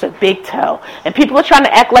thing was a big tell. And people are trying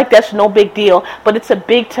to act like that's no big deal, but it's a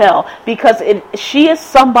big tell because she is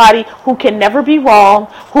somebody who can never be wrong,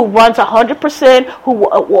 who runs 100%, who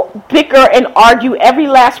will bicker and argue every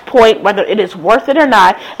last point, whether it is worth it or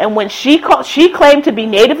not. And when she claimed to be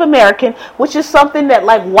Native American, which is something that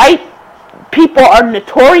like white people are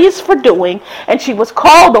notorious for doing, and she was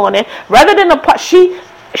called on it, rather than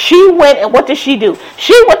she went, and what did she do?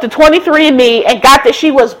 She went to 23andMe and got that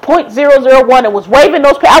she was 0.001 and was waving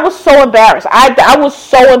those. I was so embarrassed. I was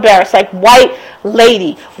so embarrassed. Like, white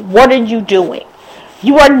lady, what are you doing?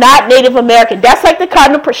 You are not Native American. That's like the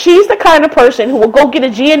kind of she's the kind of person who will go get a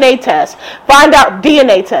DNA test, find out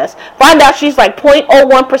she's like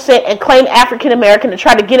 0.01% and claim African American and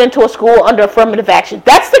try to get into a school under affirmative action.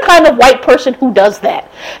 That's the kind of white person who does that.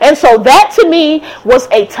 And so that to me was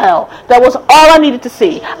a tell. That was all I needed to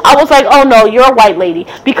see. I was like, oh no, you're a white lady,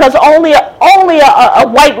 because only a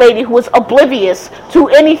white lady who is oblivious to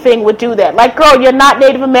anything would do that. Like, girl, you're not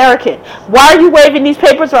Native American. Why are you waving these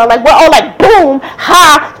papers around? Like, well, oh, like boom.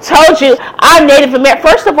 Ha! Told you I'm Native American.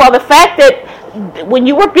 First of all, the fact that when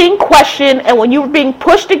you were being questioned and when you were being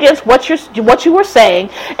pushed against what you were saying,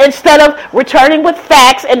 instead of returning with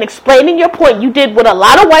facts and explaining your point, you did what a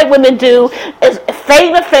lot of white women do, is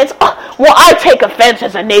feign offense. Oh, well, I take offense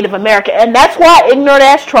as a Native American, and that's why ignorant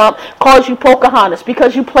ass Trump calls you Pocahontas,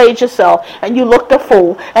 because you played yourself and you looked a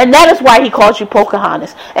fool, and that is why he calls you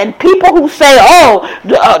Pocahontas. And people who say,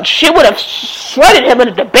 she would have shredded him in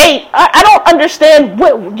a debate, I don't understand.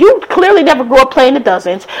 You clearly never grew up playing the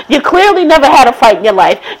dozens. You clearly never had a fight in your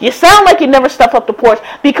life. You sound like you never stuff up the porch,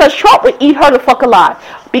 because Trump would eat her the fuck alive.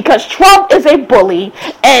 Because Trump is a bully,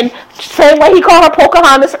 and same way he called her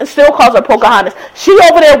Pocahontas and still calls her Pocahontas. She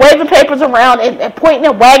over there waving papers around and pointing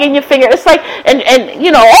and wagging your finger. It's like, and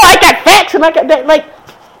I got facts and I got that. Like,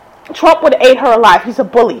 Trump would have ate her alive. He's a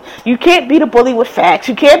bully. You can't beat a bully with facts.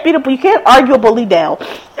 You can't argue a bully down.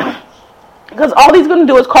 Because all he's going to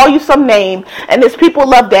do is call you some name, and his people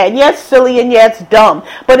love that. And yes, silly, and yes, dumb.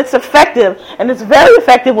 But it's effective, and it's very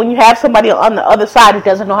effective when you have somebody on the other side that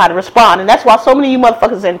doesn't know how to respond. And that's why so many of you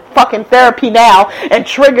motherfuckers in fucking therapy now, and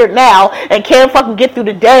triggered now, and can't fucking get through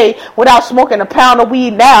the day without smoking a pound of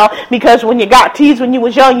weed now, because when you got teased when you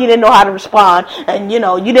was young, you didn't know how to respond. And, you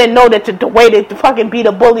know, you didn't know that the way to fucking beat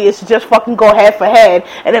a bully is to just fucking go head for head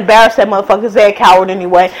and embarrass that motherfucker because they're a coward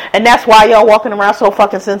anyway. And that's why y'all walking around so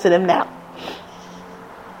fucking sensitive now.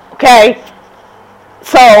 Okay,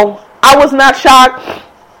 so I was not shocked.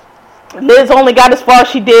 Liz only got as far as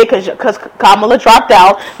she did because Kamala dropped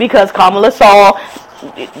out, because Kamala saw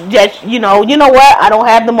that, you know what, I don't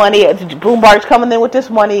have the money. Bloomberg's coming in with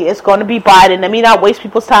this money. It's going to be Biden. Let me not waste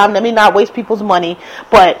people's time. Let me not waste people's money.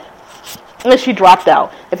 But she dropped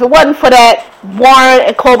out. If it wasn't for that, Warren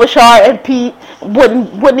and Klobuchar and Pete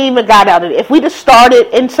wouldn't even got out of it. If we just started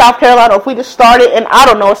in South Carolina, or if we just started in, I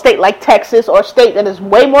don't know, a state like Texas, or a state that is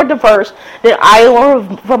way more diverse than Iowa or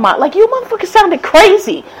Vermont, like, you motherfuckers sounded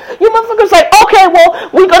crazy. You motherfuckers like, okay, well,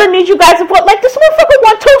 we're going to need you guys to vote. Like, this motherfucker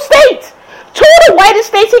won 2 states. 2 of the whitest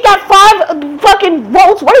states, he got 5 fucking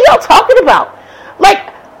votes. What are y'all talking about? Like,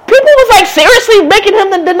 people was like seriously making him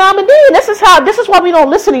the nominee. This is why we don't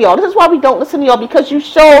listen to y'all. This is why we don't listen to y'all, because you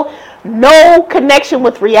show no connection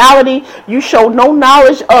with reality. You show no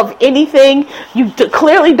knowledge of anything. You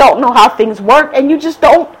clearly don't know how things work, and you just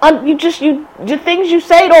don't. The things you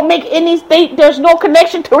say don't make any state. There's no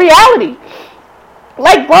connection to reality.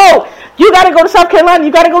 Like, bro, you got to go to South Carolina.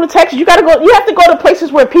 You got to go to Texas. You have to go to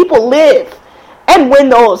places where people live and win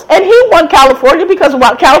those. And he won California because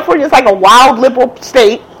California is like a wild liberal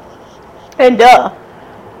state. And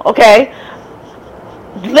okay,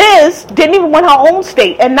 Liz didn't even win her own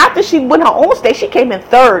state, and not that she won her own state, she came in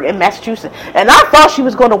 3rd in Massachusetts, and I thought she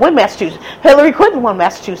was going to win Massachusetts. Hillary Clinton won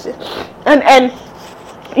Massachusetts, and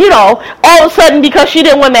you know, all of a sudden, because she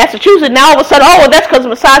didn't win Massachusetts, now all of a sudden, oh, well, that's because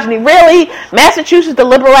of misogyny. Really? Massachusetts, the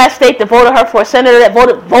liberal-ass state that voted her for a senator, that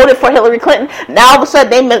voted for Hillary Clinton, now all of a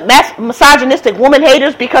sudden they misogynistic woman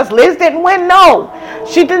haters because Liz didn't win? No.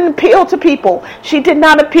 She didn't appeal to people. She did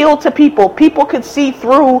not appeal to people. People could see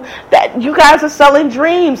through that you guys are selling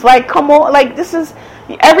dreams. Like, come on. Like, this is...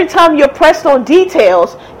 Every time you're pressed on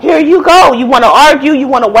details, here you go. You want to argue, you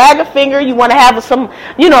want to wag a finger, you want to have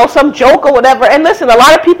some joke or whatever. And listen, a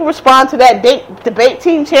lot of people respond to that. Debate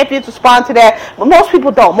team champions respond to that, but most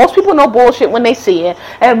people don't. Most people know bullshit when they see it.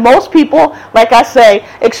 And most people, like I say,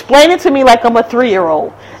 explain it to me like I'm a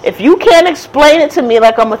 3-year-old. If you can't explain it to me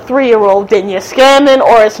like I'm a 3-year-old, then you're scamming,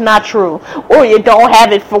 or it's not true, or you don't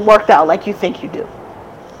have it worked out like you think you do.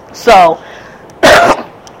 So...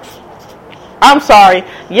 I'm sorry.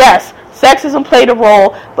 Yes, sexism played a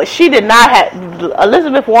role, but she did not have...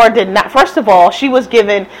 Elizabeth Warren did not... First of all,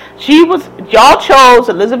 y'all chose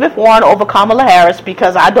Elizabeth Warren over Kamala Harris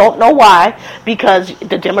because I don't know why. Because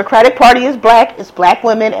the Democratic Party is black. It's black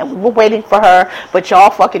women, and we were waiting for her. But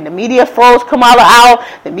y'all fucking... The media froze Kamala out.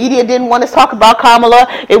 The media didn't want us to talk about Kamala.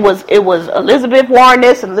 It was Elizabeth Warren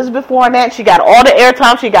this and Elizabeth Warren that. She got all the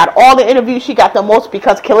airtime. She got all the interviews. She got the most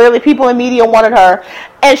because clearly people in media wanted her.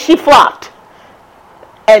 And she flopped.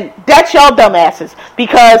 And that's y'all dumbasses,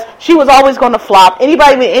 because she was always going to flop.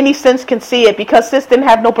 Anybody with any sense can see it, because sis didn't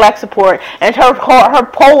have no black support, and her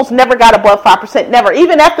polls never got above 5%, never.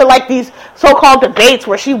 Even after like these so-called debates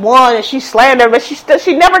where she won and she slandered, but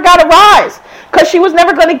she never got a rise, because she was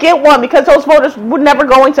never going to get one, because those voters were never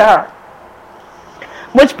going to her.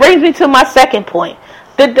 Which brings me to my second point,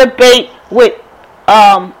 the debate with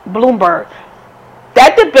Bloomberg.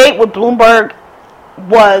 That debate with Bloomberg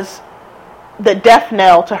was the death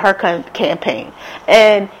knell to her campaign.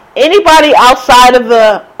 And anybody outside of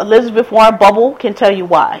the Elizabeth Warren bubble can tell you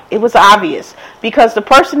why. It was obvious. Because the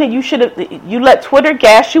person that you let Twitter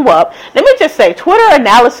gas you up. Let me just say, Twitter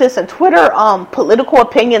analysis and Twitter political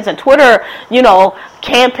opinions and Twitter,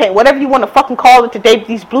 campaign, whatever you want to fucking call it today,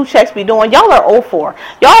 these blue checks be doing, y'all are 0-4.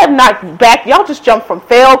 Y'all have not backed, y'all just jumped from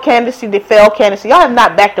failed candidacy to failed candidacy. Y'all have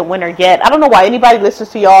not backed a winner yet. I don't know why anybody listens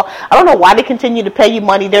to y'all. I don't know why they continue to pay you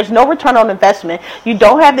money. There's no return on investment. You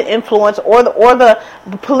don't have the influence or the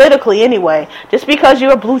politically anyway. Just because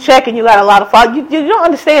you're a blue check and you got a lot of followers, you don't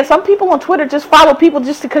understand. Some people on Twitter just follow people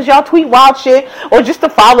just because y'all tweet wild shit, or just to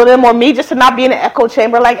follow them, or me just to not be in an echo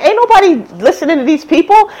chamber. Like, ain't nobody listening to these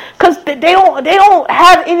people, because they don't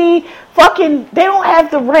have any fucking, they don't have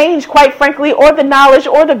the range, quite frankly, or the knowledge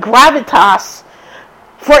or the gravitas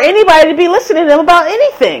for anybody to be listening to them about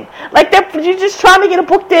anything. Like, you're just trying to get a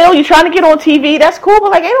book deal, you're trying to get on TV, that's cool,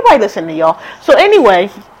 but like, ain't nobody listening to y'all. So anyway,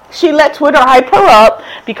 She let Twitter hype her up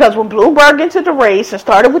because when Bloomberg entered the race and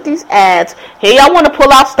started with these ads, hey, I want to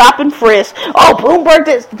pull out Stop and Frisk. Oh, Bloomberg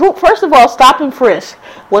did. First of all, Stop and Frisk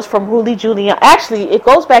was from Rudy Giuliani. Actually, it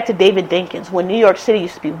goes back to David Dinkins when New York City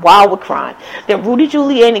used to be wild with crime. Then Rudy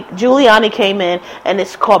Giuliani came in, and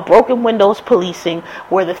it's called broken windows policing,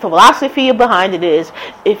 where the philosophy behind it is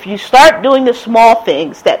if you start doing the small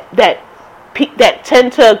things that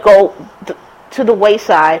tend to go to the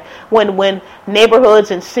wayside when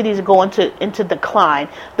neighborhoods and cities go into decline.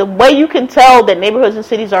 The way you can tell that neighborhoods and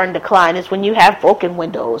cities are in decline is when you have broken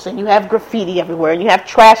windows and you have graffiti everywhere and you have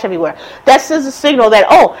trash everywhere. That sends a signal that,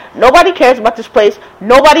 oh, nobody cares about this place,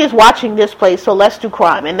 nobody is watching this place, so let's do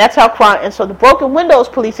crime. And that's how crime, and so the broken windows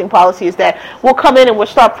policing policy is that we'll come in and we'll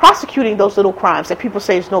start prosecuting those little crimes that people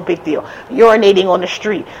say is no big deal. Urinating on the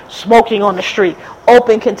street, smoking on the street,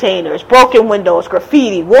 open containers, broken windows,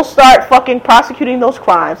 graffiti. We'll start fucking prosecuting those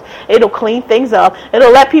crimes. It'll clean things up.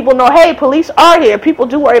 It'll let people know, hey, police are here. People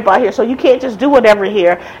do worry about here, so you can't just do whatever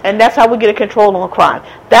here. And that's how we get a control on crime.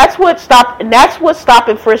 That's what Stop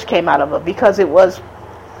and Frisk came out of it, because it was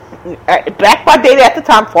backed by data at the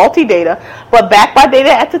time, faulty data, but backed by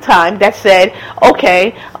data at the time that said,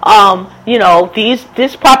 okay,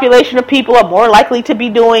 this population of people are more likely to be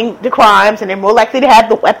doing the crimes, and they're more likely to have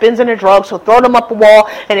the weapons and the drugs, so throw them up a wall,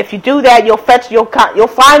 and if you do that, you'll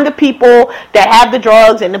find the people that have the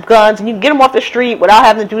drugs and the guns, and you can get them off the street without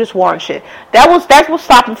having to do this war and shit. That's what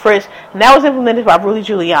Stop and Frisk, and that was implemented by Rudy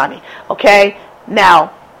Giuliani, okay?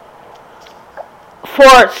 Now,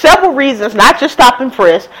 for several reasons, not just Stop and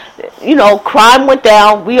Frisk, crime went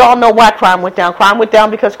down. We all know why crime went down. Crime went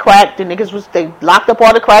down because they locked up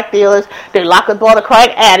all the crack dealers, they locked up all the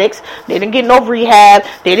crack addicts, they didn't get no rehab,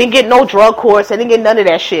 they didn't get no drug courts, they didn't get none of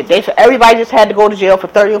that shit. Everybody just had to go to jail for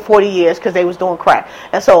 30 or 40 years because they was doing crack.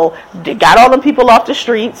 And so they got all them people off the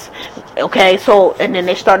streets, okay, and then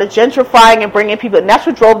they started gentrifying and bringing people, and that's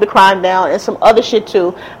what drove the crime down, and some other shit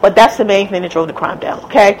too, but that's the main thing that drove the crime down,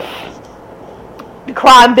 okay? The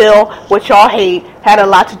crime bill, which y'all hate, had a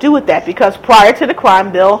lot to do with that, because prior to the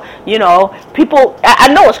crime bill, people,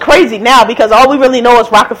 I know it's crazy now because all we really know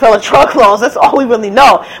is Rockefeller drug laws. That's all we really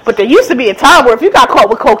know. But there used to be a time where if you got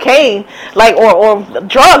caught with cocaine, or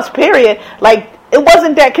drugs, period, it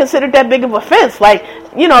wasn't that considered that big of an offense. They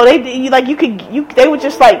would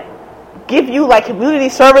just give you community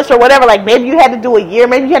service or whatever. Maybe you had to do a year,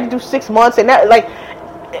 maybe you had to do 6 months, and that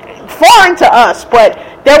foreign to us, but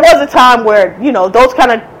there was a time where, those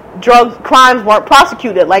kind of drug crimes weren't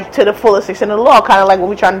prosecuted, to the fullest extent of the law, kind of like what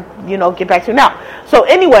we're trying to, get back to now. So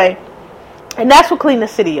anyway, and that's what cleaned the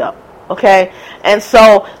city up, okay? And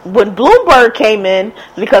so when Bloomberg came in,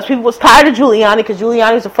 because people was tired of Giuliani, because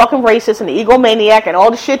Giuliani was a fucking racist and an egomaniac and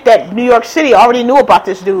all the shit that New York City already knew about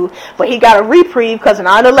this dude, but he got a reprieve because of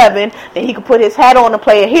 9/11, then he could put his hat on and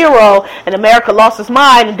play a hero, and America lost his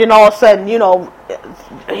mind, and then all of a sudden,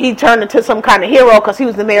 he turned into some kind of hero because he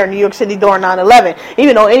was the mayor of New York City during 9/11.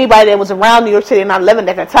 Even though anybody that was around New York City in 9/11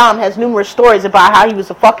 at that time has numerous stories about how he was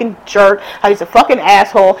a fucking jerk, how he's a fucking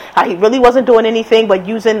asshole, how he really wasn't doing anything but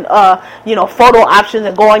using, photo options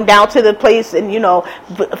and going down to the place, and,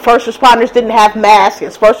 first responders didn't have masks,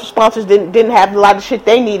 and first responders didn't have a lot of shit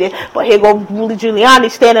they needed, but here go Rudy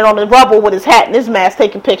Giuliani standing on the rubble with his hat and his mask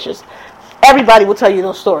taking pictures. Everybody will tell you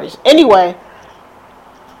those stories. Anyway,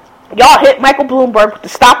 y'all hit Michael Bloomberg with the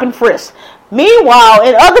Stop and Frisk. Meanwhile,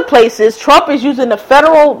 in other places, Trump is using the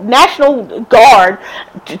federal National Guard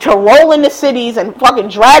to roll into cities and fucking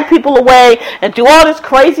drag people away and do all this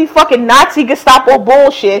crazy fucking Nazi Gestapo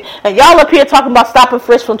bullshit. And y'all up here talking about Stop and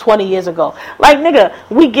Frisk from 20 years ago. Nigga,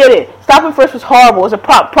 we get it. Stop and Frisk was horrible. It was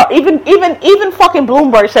a even fucking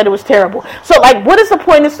Bloomberg said it was terrible. So, what is the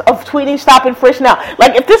point of tweeting Stop and Frisk now?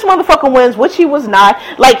 If this motherfucker wins, which he was not,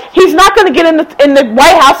 he's not going to get in the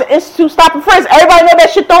White House and institute Stop and Frisk. Everybody know that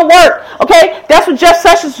shit don't work, okay? That's what Jeff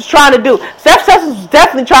Sessions was trying to do. Jeff Sessions was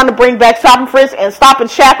definitely trying to bring back Stop and Frisk and stop and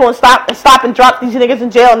shackle and stop and drop these niggas in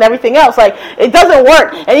jail and everything else. It doesn't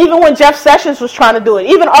work. And even when Jeff Sessions was trying to do it,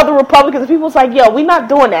 even other Republicans, people was like, yo, we're not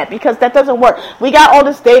doing that because that doesn't work. We got all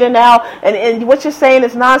this data now, and what you're saying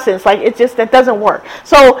is nonsense. That doesn't work.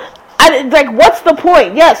 So, what's the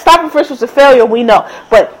point? Yeah, Stop and Frisk was a failure, we know.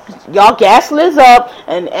 But y'all gas Liz up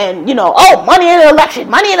and money in the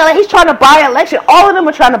election. He's trying to buy an election. All of them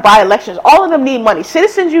are trying to buy elections. All of them need money.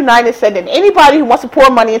 Citizens United said that anybody who wants to pour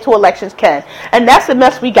money into elections can. And that's the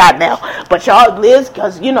mess we got now. But y'all, Liz,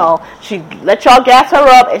 because, she let y'all gas her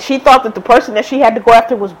up, and she thought that the person that she had to go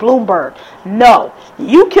after was Bloomberg. No.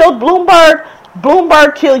 You killed Bloomberg.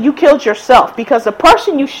 You killed yourself, because the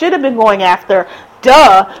person you should have been going after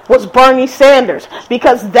was Bernie Sanders,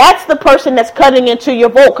 because that's the person that's cutting into your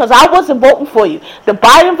vote, because I wasn't voting for you. The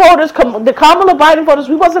Biden voters, the Kamala Biden voters,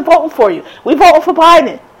 we wasn't voting for you. We voted for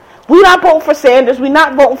Biden. We're not voting for Sanders. We're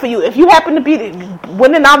not voting for you. If you happen to be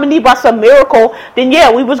win the nominee by some miracle, then yeah,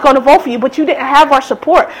 we was going to vote for you, but you didn't have our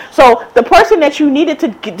support. So the person that you needed to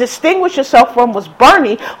distinguish yourself from was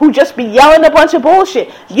Bernie, who just be yelling a bunch of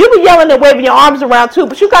bullshit. You be yelling and waving your arms around too,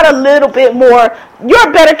 but you got a little bit more. You're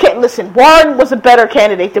a better candidate. Listen, Warren was a better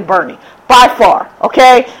candidate than Bernie, by far,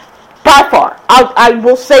 okay? By far. I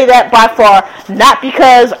will say that by far, not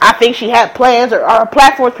because I think she had plans or her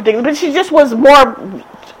platform was particular, but she just was more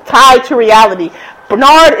tied to reality.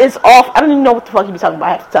 Bernard is off. I don't even know what the fuck he be talking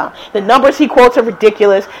about half the time. The numbers he quotes are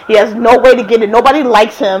ridiculous. He has no way to get it. Nobody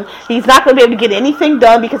likes him. He's not going to be able to get anything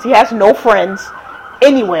done because he has no friends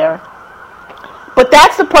anywhere. But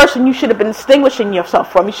that's the person you should have been distinguishing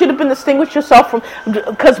yourself from. You should have been distinguished yourself from,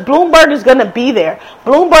 because Bloomberg is going to be there.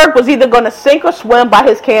 Bloomberg was either going to sink or swim by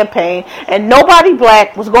his campaign, and nobody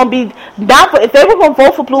black was going to be not. If they were going to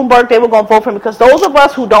vote for Bloomberg, they were going to vote for him, because those of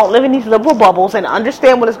us who don't live in these liberal bubbles and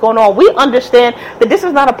understand what is going on, we understand that this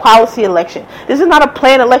is not a policy election. This is not a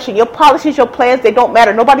plan election. Your policies, your plans, they don't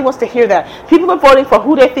matter. Nobody wants to hear that. People are voting for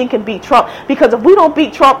who they think can beat Trump, because if we don't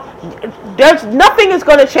beat Trump, there's nothing is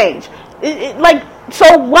going to change.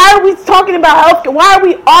 So why are we talking about healthcare? Why are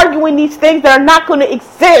we arguing these things that are not going to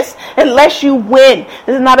exist unless you win?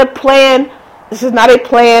 This is not a plan. This is not a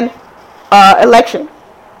plan election.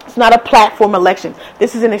 It's not a platform election.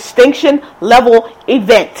 This is an extinction level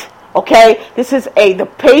event. Okay, the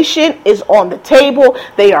patient is on the table.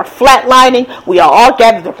 They are flatlining. We are all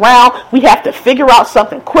gathered around. We have to figure out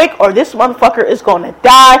something quick, or this motherfucker is going to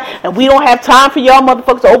die. And we don't have time for y'all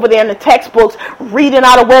motherfuckers over there in the textbooks reading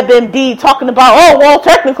out of WebMD talking about, oh, well,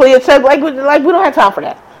 technically it says, like we don't have time for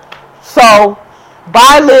that. So,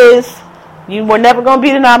 bye, Liz. You were never going to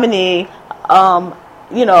be the nominee.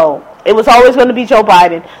 It was always going to be Joe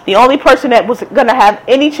Biden. The only person that was going to have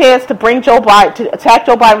any chance to bring Joe Biden, to attack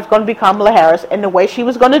Joe Biden, was going to be Kamala Harris. And the way she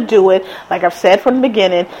was going to do it, like I've said from the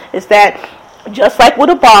beginning, is that just like with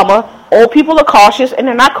Obama, old people are cautious, and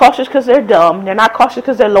they're not cautious because they're dumb. They're not cautious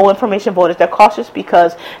because they're low information voters. They're cautious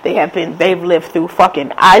because they've lived through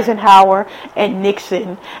fucking Eisenhower and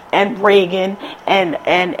Nixon and Reagan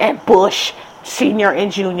and Bush, Senior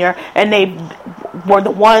and Junior, and they were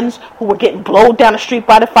the ones who were getting blown down the street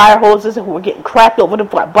by the fire hoses, and who were getting cracked over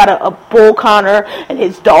by a Bull Connor and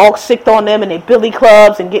his dog sicked on them, and they billy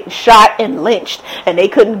clubs and getting shot and lynched, and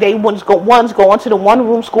they ones go into the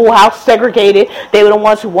one-room schoolhouse segregated. They were the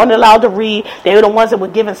ones who weren't allowed to read. They were the ones that were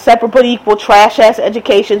given separate but equal trash-ass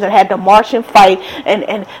educations and had to march and fight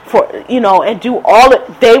and do all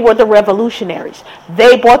it. They were the revolutionaries.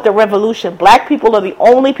 They brought the revolution. Black people are the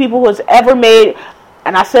only people who has ever made,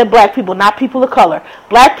 and I said black people, not people of color.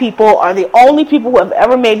 Black people are the only people who have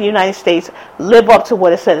ever made the United States live up to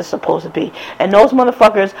what it said it's supposed to be. And those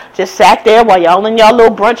motherfuckers just sat there while y'all in y'all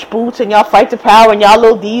little brunch boots and y'all fight the power and y'all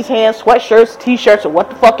little these hands, sweatshirts, t-shirts, or what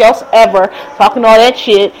the fuck else ever, talking all that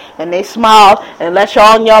shit, and they smiled and let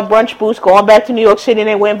y'all in y'all brunch boots going back to New York City, and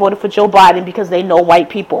they went and voted for Joe Biden because they know white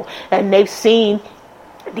people. And they've seen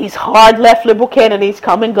these hard left liberal candidates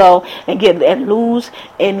come and go and lose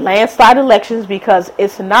in landslide elections, because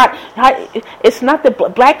it's not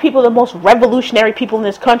the black people are the most revolutionary people in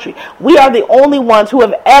this country. We are the only ones who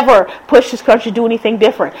have ever pushed this country to do anything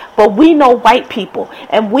different. But we know white people,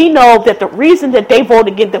 and we know that the reason that they vote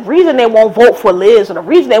against, the reason they won't vote for Liz, or the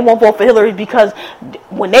reason they won't vote for Hillary, is because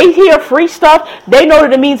when they hear free stuff, they know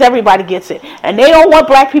that it means everybody gets it, and they don't want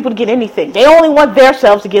black people to get anything. They only want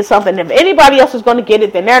themselves to get something. If anybody else is going to get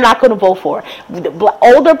it, then they're not going to vote for it. The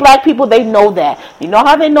older black people, they know that. You know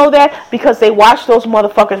how they know that? Because they watch those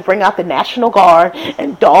motherfuckers bring out the National Guard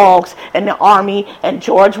and dogs and the Army and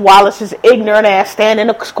George Wallace's ignorant ass stand in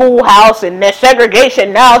the schoolhouse and their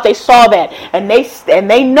segregation. Now they saw that, and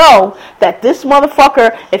they know that this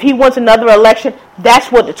motherfucker, if he wins another election,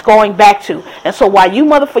 that's what it's going back to. And so while you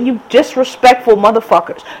disrespectful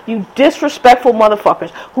motherfuckers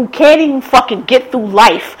who can't even fucking get through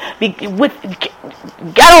life,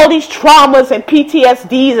 got all these traumas and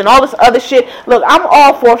PTSDs and all this other shit. Look, I'm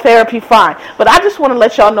all for therapy, fine. But I just want to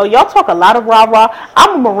let y'all know, y'all talk a lot of rah-rah.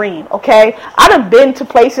 I'm a Marine, okay? I done been to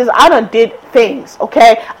places. I done did things,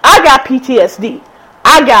 okay? I got PTSD.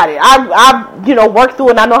 I got it. I worked through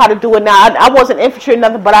it, and I know how to do it now. I wasn't infantry or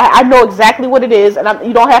nothing, but I know exactly what it is. And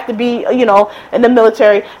you don't have to be, in the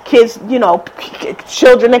military. Kids,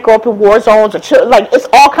 children that go up in war zones, or it's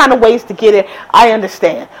all kind of ways to get it. I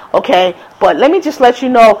understand, okay? But let me just let you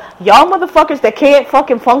know, y'all motherfuckers that can't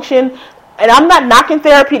fucking function and I'm not knocking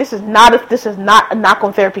therapy. This is not a knock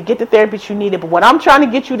on therapy. Get the therapy you need it. But what I'm trying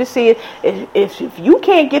to get you to see is if you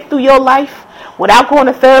can't get through your life without going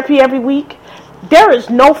to therapy every week, there is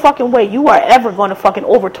no fucking way you are ever going to fucking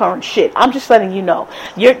overturn shit. I'm just letting you know.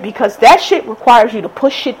 Because that shit requires you to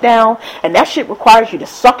push shit down, and that shit requires you to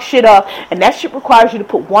suck shit up, and that shit requires you to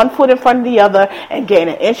put one foot in front of the other and gain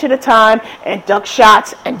an inch at a time and duck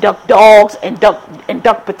shots and duck dogs and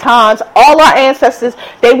duck batons. All our ancestors,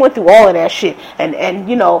 they went through all of that shit. And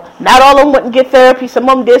you know, not all of them wouldn't get therapy. Some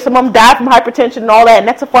of them did. Some of them died from hypertension and all that, and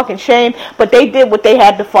that's a fucking shame. But they did what they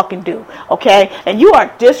had to fucking do, okay? And you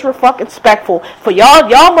are disrespectful for y'all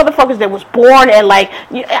motherfuckers that was born at like,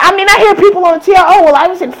 I mean, I hear people on the TL, oh, well, I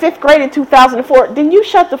was in 5th grade in 2004. Then you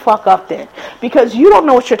shut the fuck up then, because you don't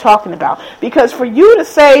know what you're talking about. Because for you to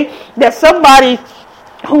say that somebody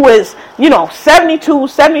who is, 72,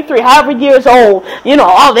 73, however years old,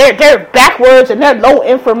 oh, they're backwards and they're low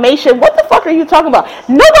information. What the fuck are you talking about?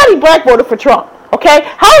 Nobody black voted for Trump, okay?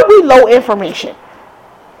 How are we low information?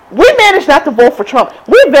 We managed not to vote for Trump.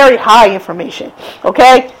 We're very high information,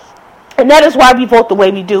 okay? And that is why we vote the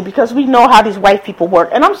way we do, because we know how these white people work.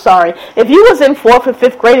 And I'm sorry, if you was in 4th and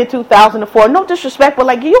 5th grade in 2004, no disrespect, but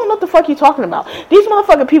like, you don't know what the fuck you talking about. These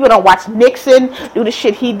motherfucking people don't watch Nixon do the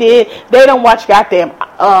shit he did. They don't watch goddamn,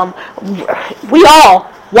 we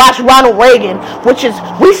all watch Ronald Reagan, which is,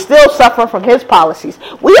 we still suffer from his policies.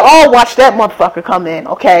 We all watched that motherfucker come in,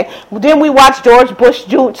 okay? Then we watched George Bush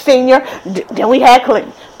Sr., then we had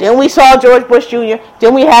Clinton. Then we saw George Bush Jr.,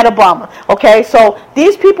 then we had Obama, okay? So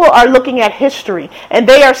these people are looking at history, and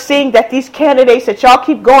they are seeing that these candidates that y'all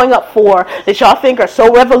keep going up for, that y'all think are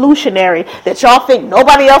so revolutionary, that y'all think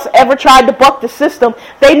nobody else ever tried to buck the system,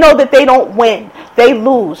 they know that they don't win. They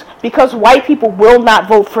lose, because white people will not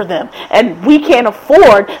vote for them. And we can't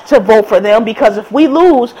afford to vote for them, because if we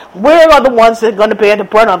lose, we're the ones that are going to bear the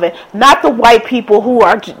brunt of it, not the white people who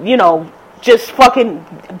are, just fucking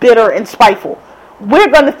bitter and spiteful. We're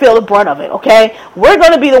going to feel the brunt of it, okay? We're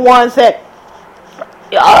going to be the ones that,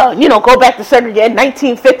 go back to segregate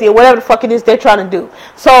 1950 or whatever the fuck it is they're trying to do.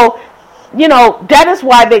 So, that is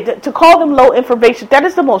why to call them low information, that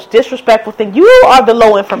is the most disrespectful thing. You are the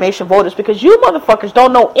low information voters, because you motherfuckers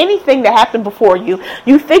don't know anything that happened before you.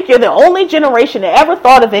 You think you're the only generation that ever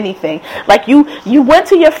thought of anything. Like you went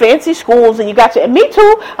to your fancy schools and you got and me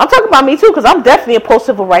too. I'm talking about me too, because I'm definitely a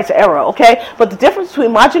post-civil rights era, okay? But the difference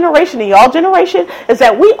between my generation and y'all generation is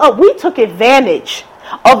that we took advantage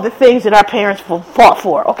of the things that our parents fought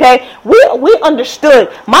for, okay? We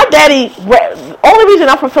understood. My daddy, only reason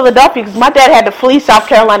I'm from Philadelphia, because my dad had to flee South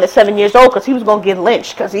Carolina at 7 years old, because he was going to get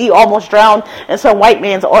lynched, because he almost drowned in some white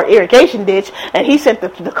man's irrigation ditch, and he sent the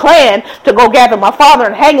Klan to go gather my father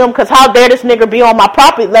and hang him, because how dare this nigger be on my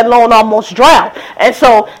property, let alone almost drown. And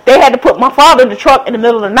so they had to put my father in the truck in the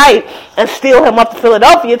middle of the night and steal him up to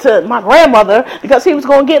Philadelphia to my grandmother, because he was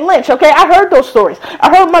going to get lynched, okay? I heard those stories.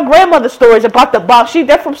 I heard my grandmother's stories about the bomb.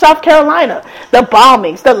 They're from South Carolina. The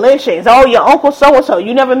bombings, the lynchings. Oh, your uncle so-and-so,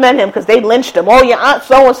 you never met him because they lynched him. Oh, your aunt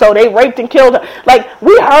so-and-so, they raped and killed her. Like,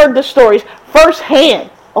 we heard the stories firsthand.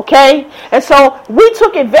 Okay? And so we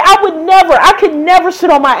took it. I could never sit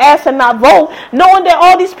on my ass and not vote, knowing that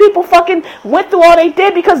all these people fucking went through all they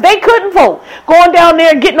did because they couldn't vote. Going down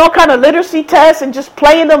there and getting all kind of literacy tests and just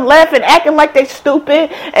playing them left and acting like they stupid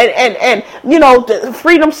and the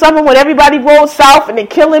Freedom Summer when everybody rolled south and then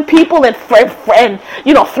killing people and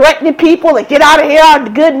threatening people and get out of here, the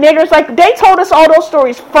good niggers. Like, they told us all those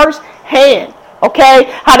stories firsthand. Okay,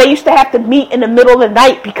 how they used to have to meet in the middle of the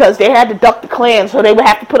night because they had to duck the Klan, so they would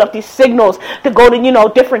have to put up these signals to go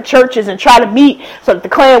to, different churches and try to meet so that the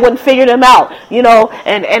Klan wouldn't figure them out,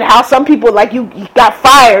 and how some people, like, you got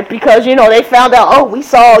fired because, they found out, oh, we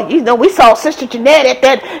saw Sister Jeanette at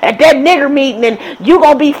that nigger meeting and you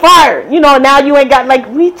gonna be fired, now you ain't got, like,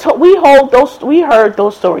 we heard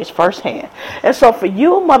those stories firsthand. And so for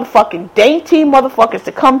you motherfucking dainty motherfuckers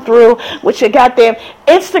to come through with your goddamn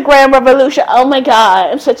Instagram revolution, oh my God,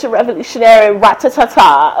 I'm such a revolutionary,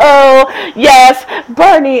 rat-ta-ta-ta. Oh, yes,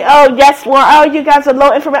 Bernie. Oh, yes, well, oh, you guys are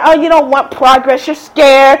low information. Oh, you don't want progress. You're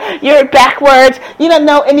scared. You're backwards. You don't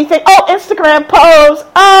know anything. Oh, Instagram posts.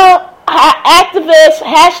 Oh, activists,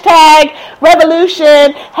 hashtag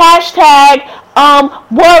revolution, hashtag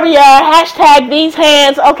warrior, hashtag these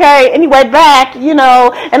hands, okay, anyway, back, and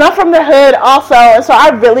I'm from the hood also, and so I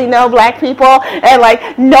really know black people, and,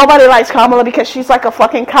 like, nobody likes Kamala because she's like a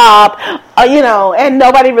fucking cop, and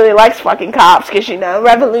nobody really likes fucking cops because,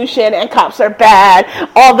 revolution and cops are bad,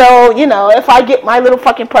 although, if I get my little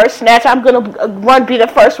fucking purse snatched, I'm gonna be the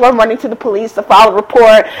first one running to the police to file a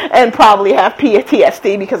report and probably have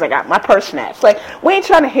PTSD because I got my purse snatched. Like, we ain't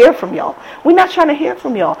trying to hear from y'all. We're not trying to hear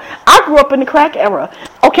from y'all. I grew up in the crack era,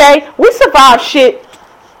 okay? We survived shit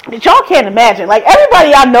that y'all can't imagine. Like,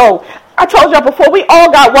 everybody I know, I told y'all before, we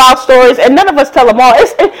all got wild stories, and none of us tell them all.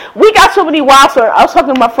 We got so many wild stories. I was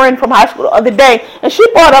talking to my friend from high school the other day, and she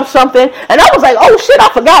brought up something, and I was like, oh shit, I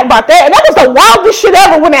forgot about that. And that was the wildest shit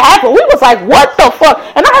ever when it happened. We was like, what the fuck?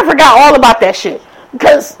 And I forgot all about that shit.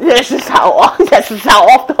 Because that's just how off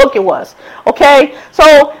the hook it was. Okay?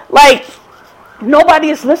 So, like, nobody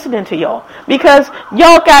is listening to y'all because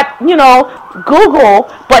y'all got,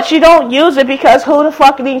 Google, but you don't use it because who the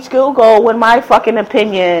fuck needs Google when my fucking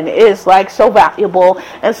opinion is, like, so valuable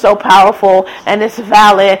and so powerful and it's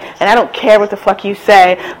valid and I don't care what the fuck you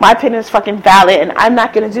say. My opinion is fucking valid and I'm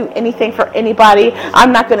not going to do anything for anybody.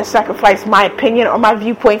 I'm not going to sacrifice my opinion or my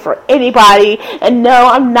viewpoint for anybody. And no,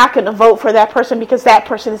 I'm not going to vote for that person because that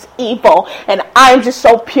person is evil and I'm just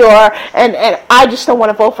so pure and I just don't want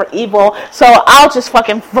to vote for evil. So I'll just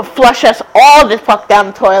fucking flush us all the fuck down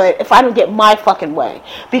the toilet if I don't get my fucking way,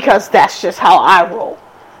 because that's just how I roll.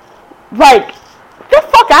 Like, get the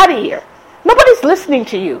fuck out of here. Nobody's listening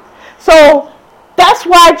to you. So that's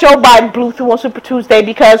why Joe Biden blew through on Super Tuesday,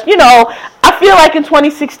 because, I feel like in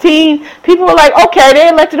 2016, people were like, okay, they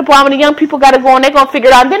elected Obama, the young people got to go and they're going to figure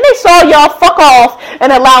it out. And then they saw y'all fuck off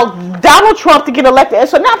and allow Donald Trump to get elected. And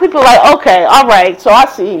so now people are like, okay, all right, so I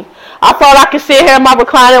see. I thought I could sit here in my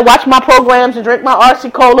recliner, watch my programs, and drink my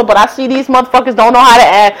RC Cola, but I see these motherfuckers don't know how to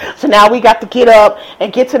act. So now we got to get up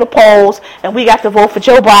and get to the polls, and we got to vote for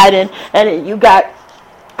Joe Biden. And you got,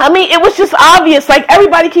 it was just obvious. Like,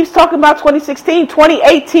 everybody keeps talking about 2016.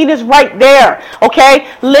 2018 is right there, okay?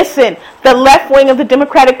 Listen, the left wing of the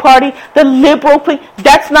Democratic Party, the liberal,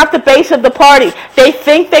 that's not the base of the party. They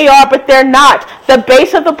think they are, but they're not. The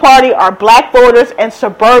base of the party are black voters and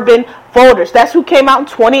suburban voters. That's who came out in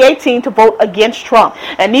 2018 to vote against Trump.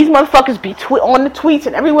 And these motherfuckers be on the tweets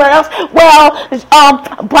and everywhere else. Well,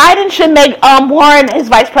 Biden should make Warren his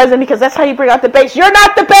vice president because that's how you bring out the base. You're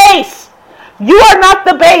not the base. You are not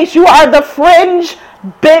the base. You are the fringe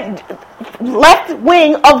left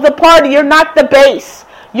wing of the party. You're not the base.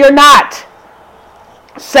 You're not.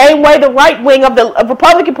 Same way the right wing of the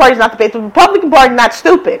Republican Party is not the base. The Republican Party is not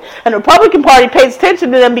stupid. And the Republican Party pays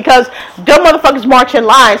attention to them because them motherfuckers march in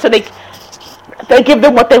line, so they give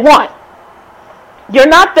them what they want. You're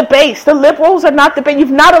not the base. The liberals are not the base.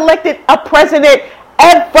 You've not elected a president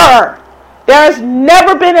ever. There has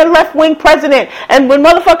never been a left-wing president. And when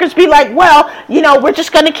motherfuckers be like, well, we're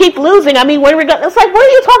just going to keep losing. When are we going to... It's like, what are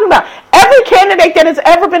you talking about? Every candidate that has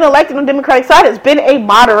ever been elected on the Democratic side has been a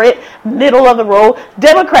moderate, middle-of-the-road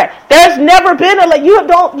Democrat. There's never been you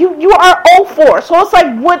are 0-4. So it's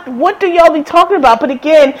like, what do y'all be talking about? But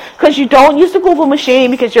again, because you don't use the Google machine,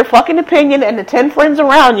 because your fucking opinion and the 10 friends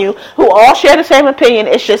around you who all share the same opinion,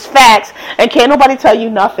 it's just facts, and can't nobody tell you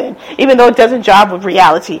nothing, even though it doesn't jive with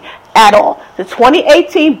reality at all. The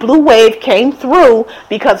 2018 blue wave came through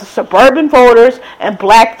because of suburban voters and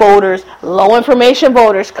black voters, low information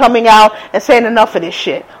voters coming out and saying enough of this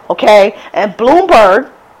shit, okay? And Bloomberg,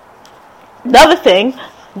 another thing,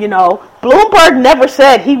 Bloomberg never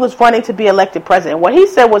said he was running to be elected president. What he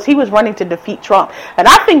said was he was running to defeat Trump. And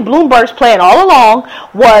I think Bloomberg's plan all along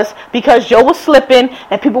was because Joe was slipping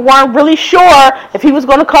and people weren't really sure if he was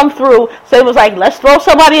going to come through. So it was like, let's throw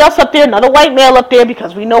somebody else up there, another white male up there,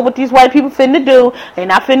 because we know what these white people finna do. They're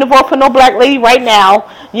not finna vote for no black lady right now,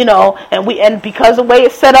 and because the way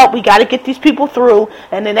it's set up, we got to get these people through.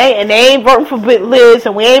 And they ain't voting for Liz,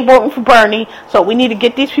 and we ain't voting for Bernie. So we need to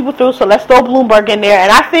get these people through. So let's throw Bloomberg in there.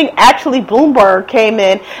 And I think actually Bloomberg came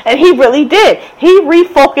in, and he really did. He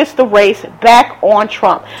refocused the race back on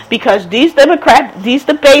Trump, because these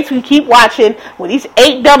debates we keep watching, where these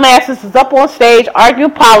 8 dumbasses is up on stage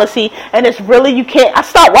arguing policy, and it's really, I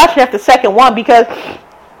stopped watching after the second one because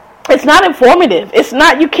it's not informative. It's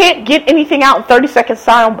not, you can't get anything out in 30-second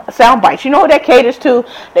sound bites. You know what that caters to?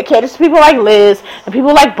 That caters to people like Liz and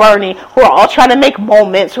people like Bernie, who are all trying to make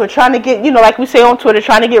moments, who are trying to get, like we say on Twitter,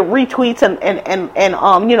 trying to get retweets and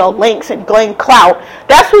links and gain clout.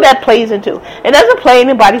 That's who that plays into. It doesn't play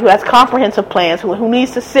anybody who has comprehensive plans, who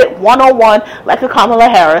needs to sit one-on-one like a Kamala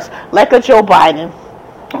Harris, like a Joe Biden,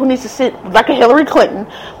 who needs to sit like a Hillary Clinton,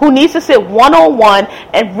 who needs to sit one-on-one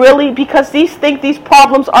and really, because these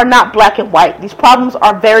problems are not black and white. These problems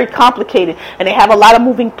are very complicated and they have a lot of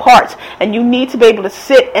moving parts, and you need to be able to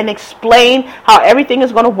sit and explain how everything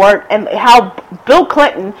is going to work and how Bill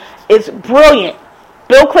Clinton is brilliant.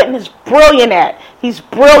 Bill Clinton is brilliant at. He's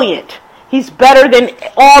brilliant. He's better than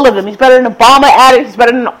all of them. He's better than Obama at it. He's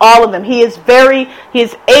better than all of them. He is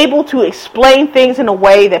able to explain things in a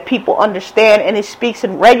way that people understand, and he speaks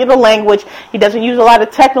in regular language. He doesn't use a lot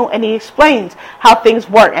of techno, and he explains how things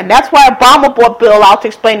work. And that's why Obama brought Bill out to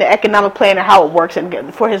explain the economic plan and how it works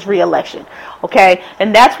and for his re-election. Okay?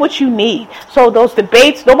 And that's what you need. So those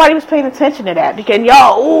debates, nobody was paying attention to that. Because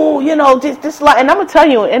y'all, this and I'm going to tell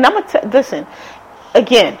you, and listen,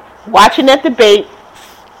 again, watching that debate,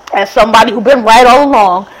 as somebody who's been right all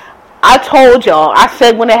along, I told y'all, I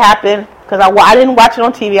said when it happened, because I didn't watch it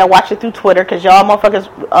on TV, I watched it through Twitter, because y'all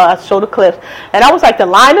motherfuckers show the clips, and I was like, the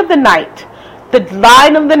line of the night, the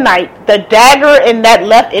dagger in that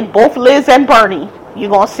left in both Liz and Bernie, you're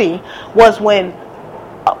going to see, was when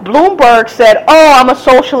Bloomberg said, oh, I'm a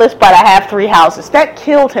socialist, but I have 3 houses. That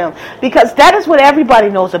killed him, because that is what everybody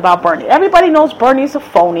knows about Bernie. Everybody knows Bernie's a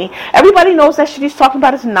phony. Everybody knows that shit he's talking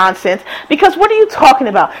about is nonsense, because what are you talking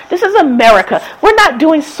about? This is America. We're not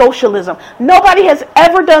doing socialism. Nobody has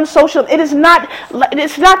ever done socialism. It's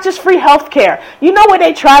not just free health care. You know where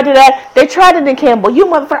they tried it at? They tried it in Campbell. You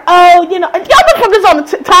motherfucker, y'all motherfuckers on the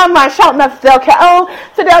timeline shouting out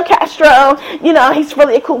Fidel Castro, he's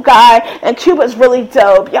really a cool guy, and Cuba's really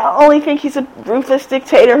dope. Y'all only think he's a ruthless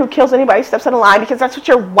dictator who kills anybody who steps on the line, because that's what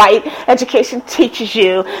your white education teaches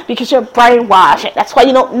you, because you're brainwashed. That's why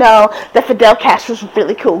you don't know that Fidel Castro's a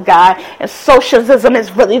really cool guy, and socialism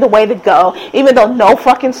is really the way to go, even though no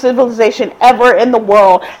fucking civilization ever in the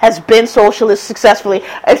world has been socialist successfully,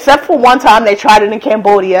 except for one time they tried it in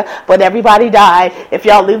Cambodia, but everybody died. If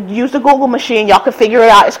y'all use the Google machine, y'all can figure it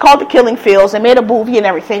out. It's called The Killing Fields. They made a movie and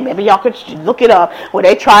everything. Maybe y'all could look it up, where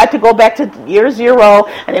they tried to go back to year 0,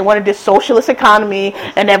 and they wanted this socialist economy,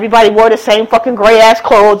 and everybody wore the same fucking gray ass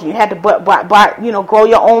clothes. You had to buy, grow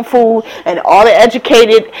your own food, and all the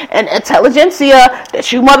educated and intelligentsia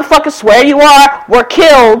that you motherfuckers swear you are were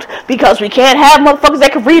killed, because we can't have motherfuckers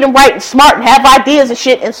that can read and write and smart and have ideas and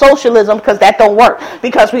shit in socialism, because that don't work,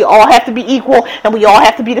 because we all have to be equal and we all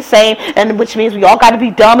have to be the same, and which means we all got to be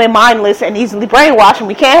dumb and mindless and easily brainwashed, and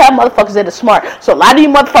we can't have motherfuckers that are smart. So a lot of you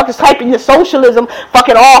motherfuckers typing your socialism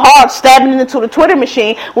fucking all hard, stabbing into the Twitter machine,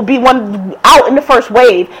 will be one out in the first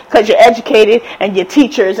wave, because you're educated and you're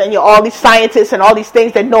teachers and you're all these scientists and all these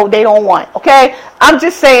things that no, they don't want. Okay, I'm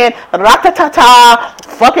just saying, ra-ta-ta-ta,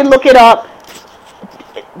 fucking look it up.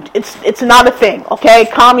 It's not a thing. Okay,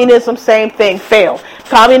 communism, same thing, failed.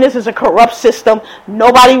 Communism is a corrupt system.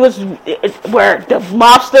 Nobody was where the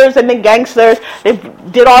mobsters and the gangsters, they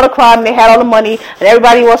did all the crime, they had all the money, and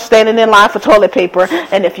everybody was standing in line for toilet paper.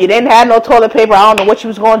 And if you didn't have no toilet paper, I don't know what you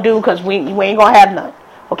was gonna do, because we ain't gonna have none.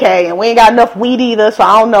 Okay, and we ain't got enough weed either, so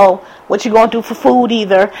I don't know what you're going to do for food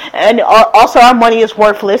either. And also our money is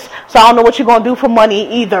worthless, so I don't know what you're going to do for money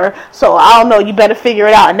either. So I don't know, you better figure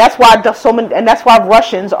it out. And that's why that's why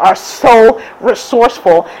Russians are so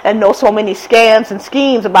resourceful and know so many scams and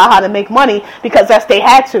schemes about how to make money, because they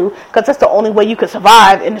had to, because that's the only way you could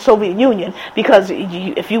survive in the Soviet Union. Because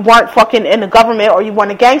if you weren't fucking in the government, or you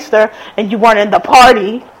weren't a gangster and you weren't in the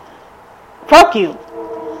party, fuck you.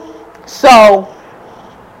 So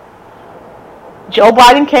Joe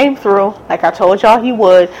Biden came through, like I told y'all he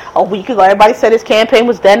would. A week ago, everybody said his campaign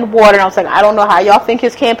was dead in the water, and I was like, I don't know how y'all think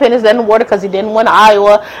his campaign is dead in the water, because he didn't win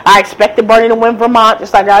Iowa. I expected Bernie to win Vermont,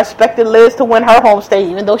 just like I expected Liz to win her home state,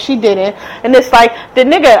 even though she didn't. And it's like, the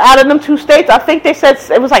nigga, out of them 2 states, I think they said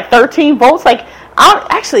it was like 13 votes, like,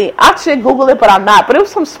 I should Google it, but I'm not. But it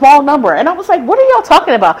was some small number, and I was like, "What are y'all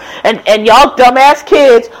talking about?" And y'all dumbass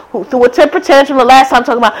kids who threw a temper tantrum the last time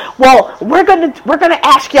talking about, "Well, we're gonna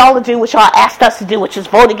ask y'all to do what y'all asked us to do, which is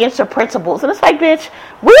vote against your principles." And it's like, bitch,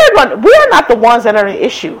 we are not the ones that are the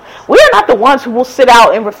issue. We are not the ones who will sit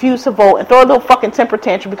out and refuse to vote and throw a little fucking temper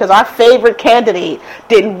tantrum because our favorite candidate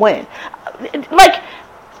didn't win. Like,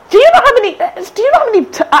 do you know how many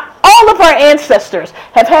all of our ancestors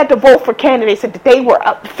have had to vote for candidates that they were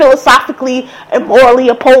philosophically and morally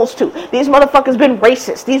opposed to? These motherfuckers been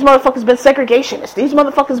racist. These motherfuckers been segregationists. These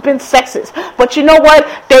motherfuckers been sexist. But you know what?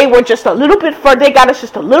 They were just a little bit further. They got us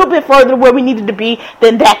just a little bit further where we needed to be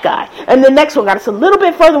than that guy. And the next one got us a little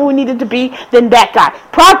bit further where we needed to be than that guy.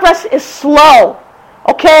 Progress is slow.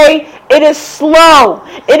 Okay? It is slow.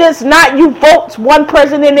 It is not you vote one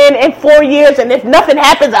president in 4 years, and if nothing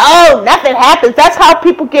happens, nothing happens. That's how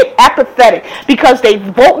people get apathetic, because they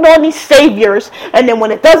vote on these saviors, and then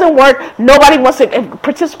when it doesn't work, nobody wants to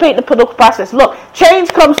participate in the political process. Look, change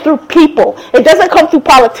comes through people. It doesn't come through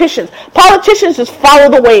politicians. Politicians just follow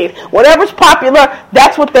the wave. Whatever's popular,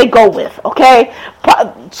 that's what they go with. Okay?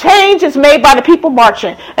 Change is made by the people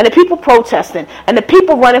marching, and the people protesting, and the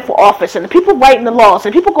people running for office, and the people writing the laws,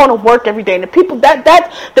 and people going to work every day, and the people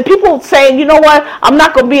the people saying, you know what, I'm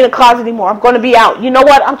not going to be in the closet anymore, I'm going to be out. You know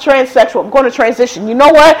what, I'm transsexual, I'm going to transition. You know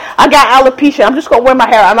what, I got alopecia, I'm just going to wear my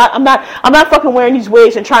hair. I'm not fucking wearing these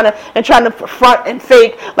wigs and trying to front and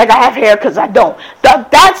fake like I have hair, because I don't.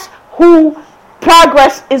 That's who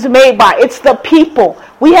progress is made by. It's the people.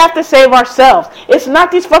 We have to save ourselves. It's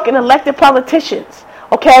not these fucking elected politicians.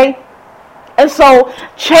 Okay? And so,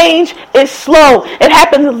 change is slow. It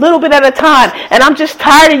happens a little bit at a time. And I'm just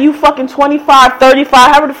tired of you fucking 25,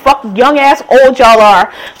 35, however the fuck young ass old y'all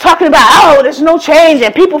are, talking about, there's no change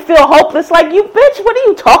and people feel hopeless. Like, you bitch, what are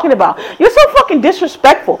you talking about? You're so fucking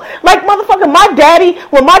disrespectful. Like, motherfucker,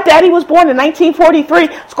 when my daddy was born in 1943,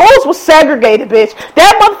 schools was segregated, bitch.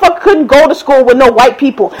 That motherfucker couldn't go to school with no white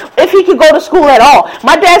people, if he could go to school at all.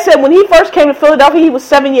 My dad said when he first came to Philadelphia, he was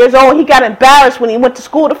 7 years old. He got embarrassed when he went to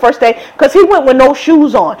school the first day, because he went with no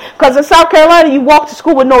shoes on. Because in South Carolina, you walk to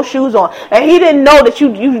school with no shoes on. And he didn't know that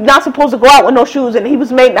you're not supposed to go out with no shoes. And he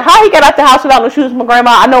was made, how he got out the house without no shoes, my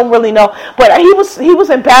grandma, I don't really know. But he was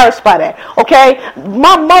embarrassed by that. Okay?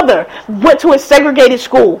 My mother went to a segregated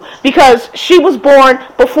school because she was born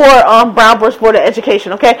before Brown Bush Board of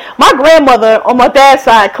Education. Okay? My grandmother on my dad's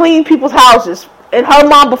side cleaned people's houses, and her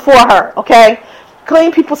mom before her. Okay?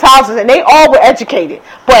 Cleaned people's houses, and they all were educated.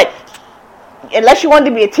 But unless you wanted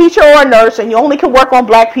to be a teacher or a nurse and you only could work on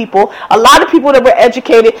black people, a lot of people that were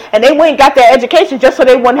educated, and they went and got their education just so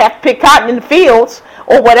they wouldn't have to pick cotton in the fields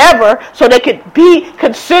or whatever, so they could be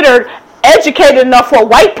considered educated enough for a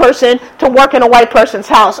white person to work in a white person's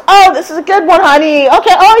house. Oh, this is a good one, honey.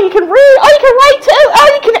 Okay, you can read. You can write too.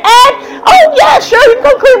 You can add. Yeah, sure, you can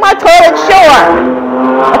go clean my toilet.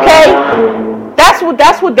 Sure. Okay?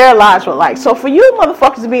 That's what their lives were like. So for you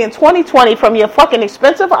motherfuckers to be in 2020 from your fucking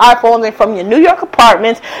expensive iPhones and from your New York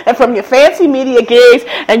apartments and from your fancy media gigs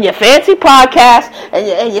and your fancy podcasts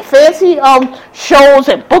and your fancy shows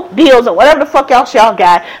and book deals and whatever the fuck else y'all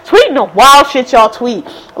got, tweeting the wild shit y'all tweet.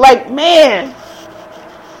 Like, man,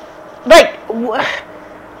 like,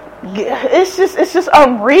 it's just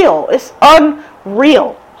unreal. It's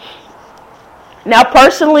unreal. Now,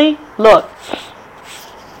 personally, look,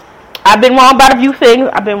 I've been wrong about a few things.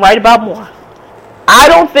 I've been right about more. I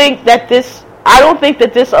don't think that this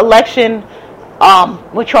election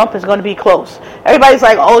with Trump is going to be close. Everybody's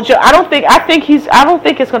like, I don't think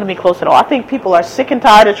it's going to be close at all. I think people are sick and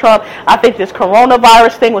tired of Trump. I think this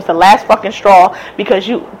coronavirus thing was the last fucking straw, because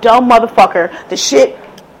you dumb motherfucker, the shit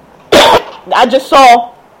I just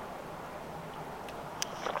saw,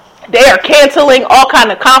 they are canceling all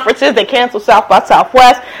kind of conferences. They canceled South by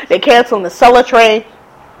Southwest. They canceling the Solar Train,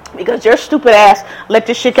 because your stupid ass let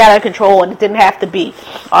this shit get out of control, and it didn't have to be.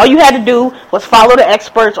 All you had to do was follow the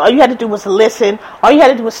experts. All you had to do was listen. All you had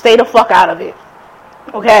to do was stay the fuck out of it.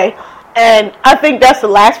 Okay? And I think that's the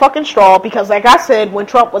last fucking straw, because like I said, when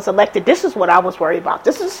Trump was elected, this is what I was worried about.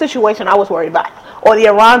 This is the situation I was worried about. Or the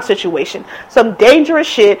Iran situation. Some dangerous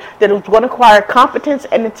shit that was going to require competence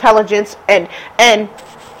and intelligence and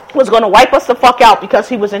was going to wipe us the fuck out because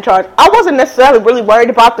he was in charge. I wasn't necessarily really worried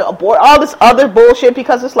about the abort, all this other bullshit,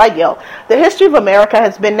 because it's like, the history of America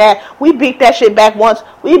has been that we beat that shit back once,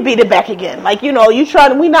 we beat it back again. Like, we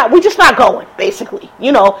just not going, basically.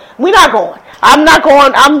 We not going.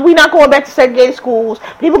 We not going back to segregated schools.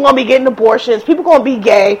 People going to be getting abortions. People going to be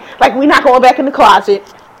gay. Like, we not going back in the closet.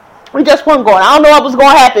 We just wasn't going. I don't know what was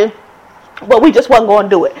going to happen, but we just wasn't going to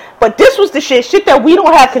do it. But this was the shit that we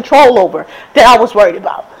don't have control over, that I was worried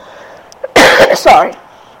about. Sorry.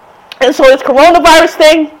 And so this coronavirus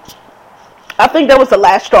thing, I think that was the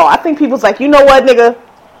last straw. I think people's like, you know what, nigga?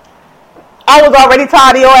 I was already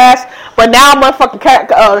tired of your ass, but now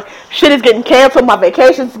motherfucking shit is getting canceled. My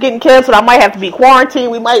vacation's getting canceled. I might have to be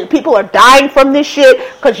quarantined. People are dying from this shit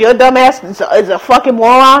because your dumb ass is a fucking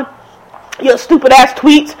moron. Your stupid ass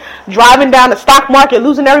tweets, driving down the stock market,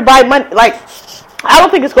 losing everybody money. Like, I don't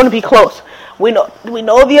think it's going to be close. We know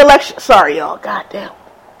the election. Sorry, y'all. Goddamn.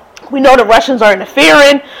 We know the Russians are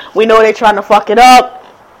interfering. We know they're trying to fuck it up.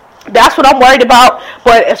 That's what I'm worried about.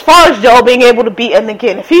 But as far as Joe being able to beat, and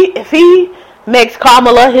again, if he makes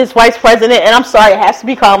Kamala his vice president, and I'm sorry, it has to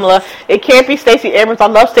be Kamala. It can't be Stacey Abrams. I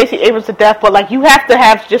love Stacey Abrams to death, but like, you have to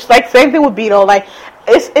have, just like same thing with Beto. Like,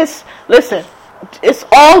 it's listen. it's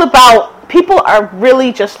all about, people are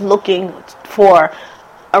really just looking for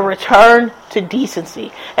a return to decency.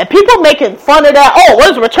 And people making fun of that, oh,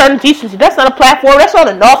 what is a return to decency? That's not a platform, that's not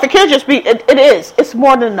enough. It can't just be, it is. It's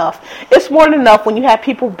more than enough. It's more than enough when you have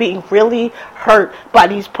people being really hurt by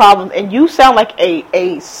these problems, and you sound like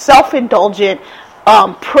a self-indulgent,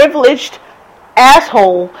 privileged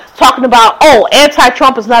asshole talking about, oh,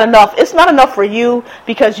 anti-Trump is not enough. It's not enough for you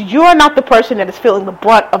because you're not the person that is feeling the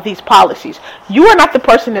brunt of these policies. You are not the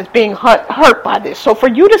person that's being hurt by this. So for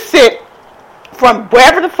you to sit from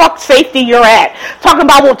wherever the fuck safety you're at, talking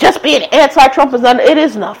about, well, just being anti-Trump is not, it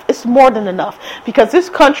is enough. It's more than enough. Because this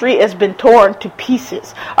country has been torn to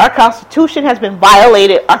pieces. Our Constitution has been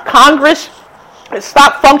violated. Our Congress has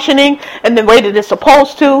stopped functioning in the way that it's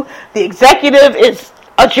supposed to. The executive is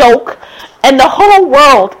a joke. And the whole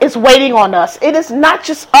world is waiting on us. It is not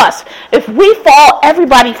just us. If we fall,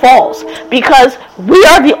 everybody falls. Because we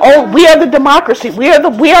are the democracy. We are the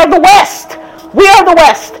West. We are the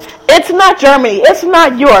West. It's not Germany. It's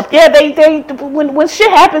not Europe. Yeah, they when shit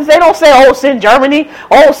happens, they don't say, oh, it's in Germany.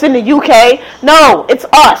 Oh, it's in the UK. No, it's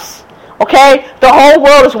us. Okay? The whole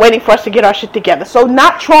world is waiting for us to get our shit together. So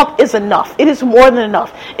not Trump is enough. It is more than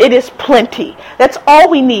enough. It is plenty. That's all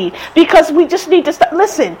we need. Because we just need to stop.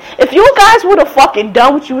 Listen, if you guys would have fucking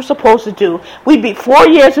done what you were supposed to do, we'd be 4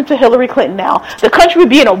 years into Hillary Clinton now. The country would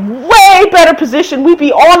be in a way better position. We'd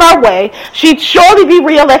be on our way. She'd surely be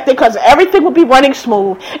reelected because everything would be running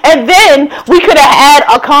smooth. And then we could have had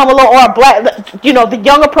a Kamala or a black, the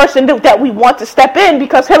younger person that we want to step in,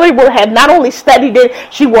 because Hillary will have not only studied it,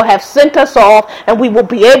 she will have sent us off, and we will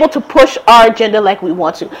be able to push our agenda like we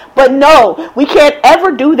want to. But no, we can't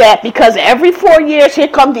ever do that, because every 4 years here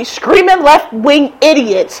come these screaming left-wing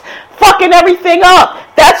idiots fucking everything up.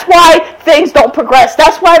 That's why things don't progress.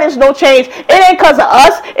 That's why there's no change. It ain't because of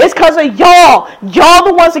us. It's because of y'all. Y'all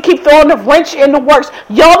the ones that keep throwing the wrench in the works.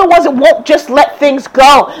 Y'all the ones that won't just let things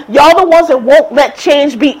go. Y'all the ones that won't let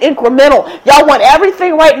change be incremental. Y'all want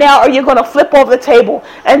everything right now, or you're going to flip over the table.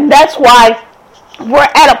 And that's why we're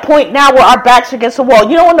at a point now where our backs are against the wall.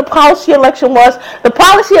 You know when the policy election was? The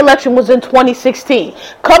policy election was in 2016.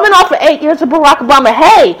 Coming off of 8 years of Barack Obama,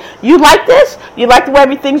 hey, you like this? You like the way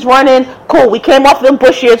everything's running? Cool. We came off them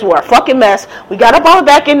Bush years. We're a fucking mess. We got Obama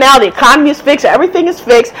back in now. The economy is fixed. Everything is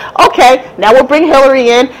fixed. Okay, now we'll bring Hillary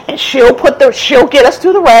in, and she'll get us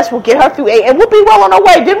through the rest. We'll get her through 8, and we'll be well on our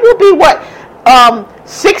way. Then we'll be what?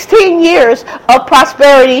 16 years of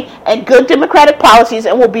prosperity and good democratic policies,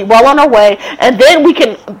 and we'll be well on our way. And then we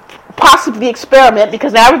can possibly experiment,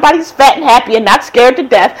 because now everybody's fat and happy and not scared to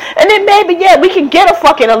death. And then maybe, we can get a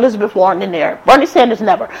fucking Elizabeth Warren in there. Bernie Sanders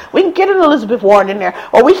never. We can get an Elizabeth Warren in there,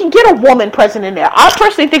 or we can get a woman president in there. I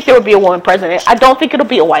personally think there would be a woman president. I don't think it'll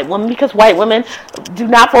be a white woman, because white women do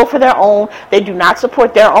not vote for their own. They do not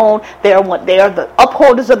support their own. They are the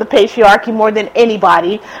upholders of the patriarchy more than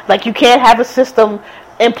anybody. Like, you can't have a system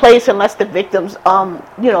in place unless the victims,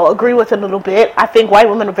 agree with it a little bit. I think white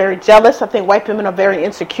women are very jealous. I think white women are very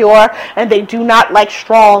insecure, and they do not like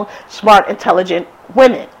strong, smart, intelligent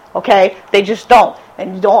women. Okay? They just don't.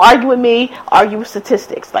 And you don't argue with me, argue with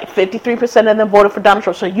statistics. Like 53% of them voted for Donald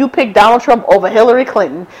Trump. So you pick Donald Trump over Hillary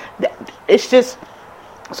Clinton. It's just.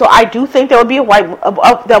 So I do think there will be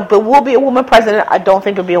there will be a woman president. I don't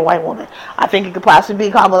think it'll be a white woman. I think it could possibly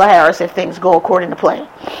be Kamala Harris if things go according to plan.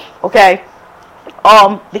 Okay?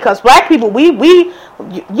 Because black people, we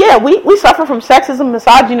suffer from sexism,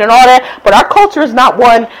 misogyny, and all that, but our culture is not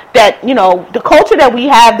one that, the culture that we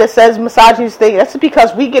have that says misogyny thing, that's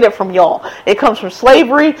because we get it from y'all. It comes from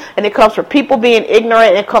slavery, and it comes from people being ignorant,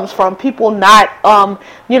 and it comes from people not,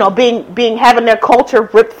 having their culture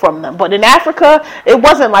ripped from them. But in Africa, it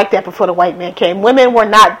wasn't like that before the white man came. Women were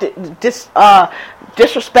not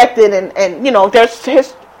disrespected, and there's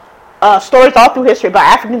stories all through history about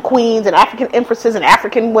African queens and African empresses and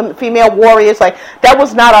African women, female warriors. Like, that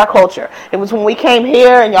was not our culture. It was when we came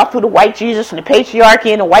here and y'all threw the white Jesus and the patriarchy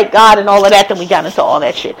and the white God and all of that, then we got into all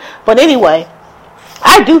that shit. But anyway,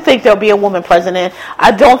 I do think there'll be a woman president. I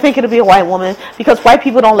don't think it'll be a white woman, because white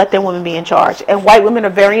people don't let their women be in charge. And white women are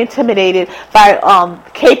very intimidated by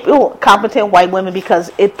capable, competent white women,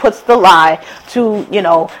 because it puts the lie to,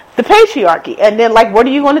 the patriarchy. And then, what are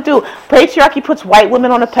you going to do? Patriarchy puts white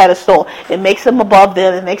women on a pedestal. It makes them above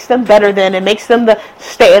them. It makes them better than. It makes them the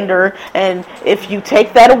standard. And if you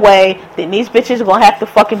take that away, then these bitches are going to have to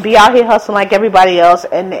fucking be out here hustling like everybody else,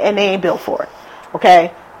 and they ain't built for it.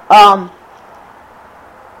 Okay?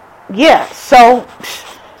 So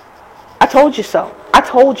I told you so. I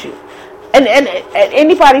told you. And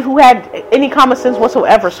anybody who had any common sense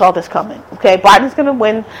whatsoever saw this coming. Okay, Biden's going to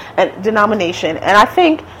win the nomination, and I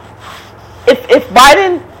think if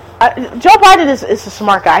Biden Joe Biden is a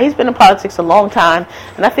smart guy. He's been in politics a long time,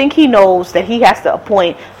 and I think he knows that he has to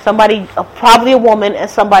appoint somebody, probably a woman, and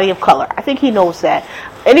somebody of color. I think he knows that.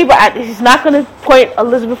 He's not going to appoint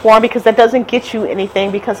Elizabeth Warren because that doesn't get you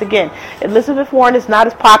anything. Because again, Elizabeth Warren is not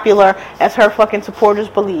as popular as her fucking supporters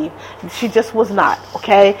believe. She just was not.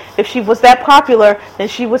 Okay, if she was that popular, then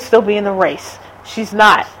she would still be in the race. She's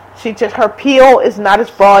not. Her appeal is not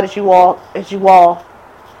as broad as you all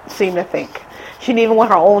seem to think. She didn't even win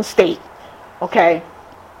her own state. Okay,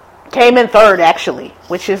 came in third actually,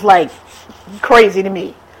 which is like crazy to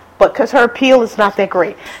me. But because her appeal is not that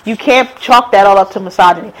great, you can't chalk that all up to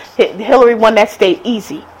misogyny. Hillary won that state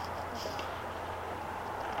easy.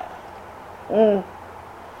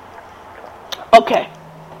 Okay,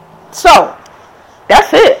 so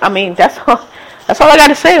that's it. I mean, that's all I got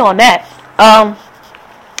to say on that. I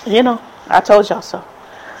told y'all so,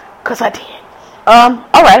 cause I did.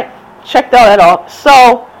 All right, checked all that off.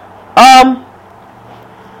 So,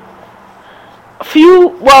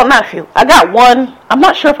 I got one. I'm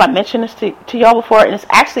not sure if I mentioned this to y'all before, and it's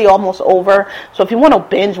actually almost over. So if you want to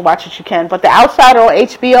binge watch it, you can. But The Outsider on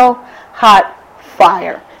HBO, hot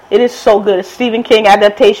fire. It is so good. It's Stephen King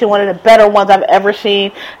adaptation, one of the better ones I've ever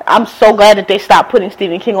seen. I'm so glad that they stopped putting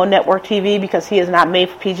Stephen King on network TV because he is not made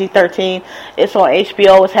for PG-13. It's on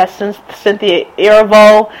HBO. It has Cynthia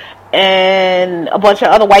Erivo and a bunch of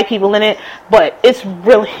other white people in it, but it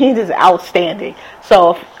is outstanding.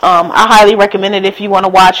 So I highly recommend it if you want to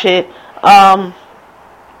watch it. I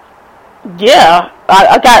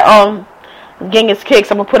got Genghis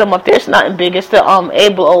Kicks. I'm gonna put them up there. It's nothing big. It's the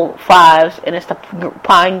Ablo 5s and it's the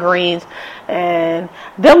Pine Greens and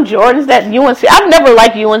them Jordans that UNC. I've never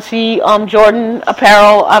liked UNC Jordan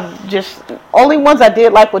apparel. I've just only ones I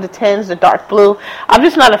did like were the 10s, the dark blue. I'm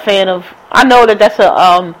just not a fan of. I know that that's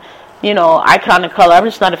a iconic color. I'm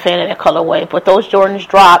just not a fan of that colorway. But those Jordans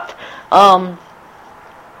dropped.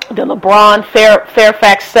 The LeBron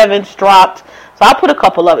Fairfax 7s dropped. So I'll put a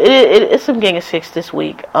couple up. It's some Genghis Kicks this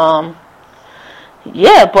week. But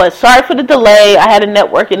sorry for the delay. I had a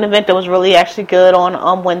networking event that was really actually good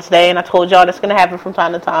on Wednesday, and I told y'all that's going to happen from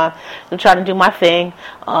time to time. I'm trying to do my thing.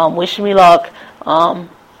 Wish me luck.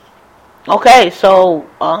 Okay, so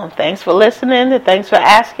thanks for listening, and thanks for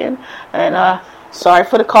asking, and sorry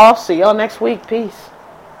for the call. See y'all next week. Peace.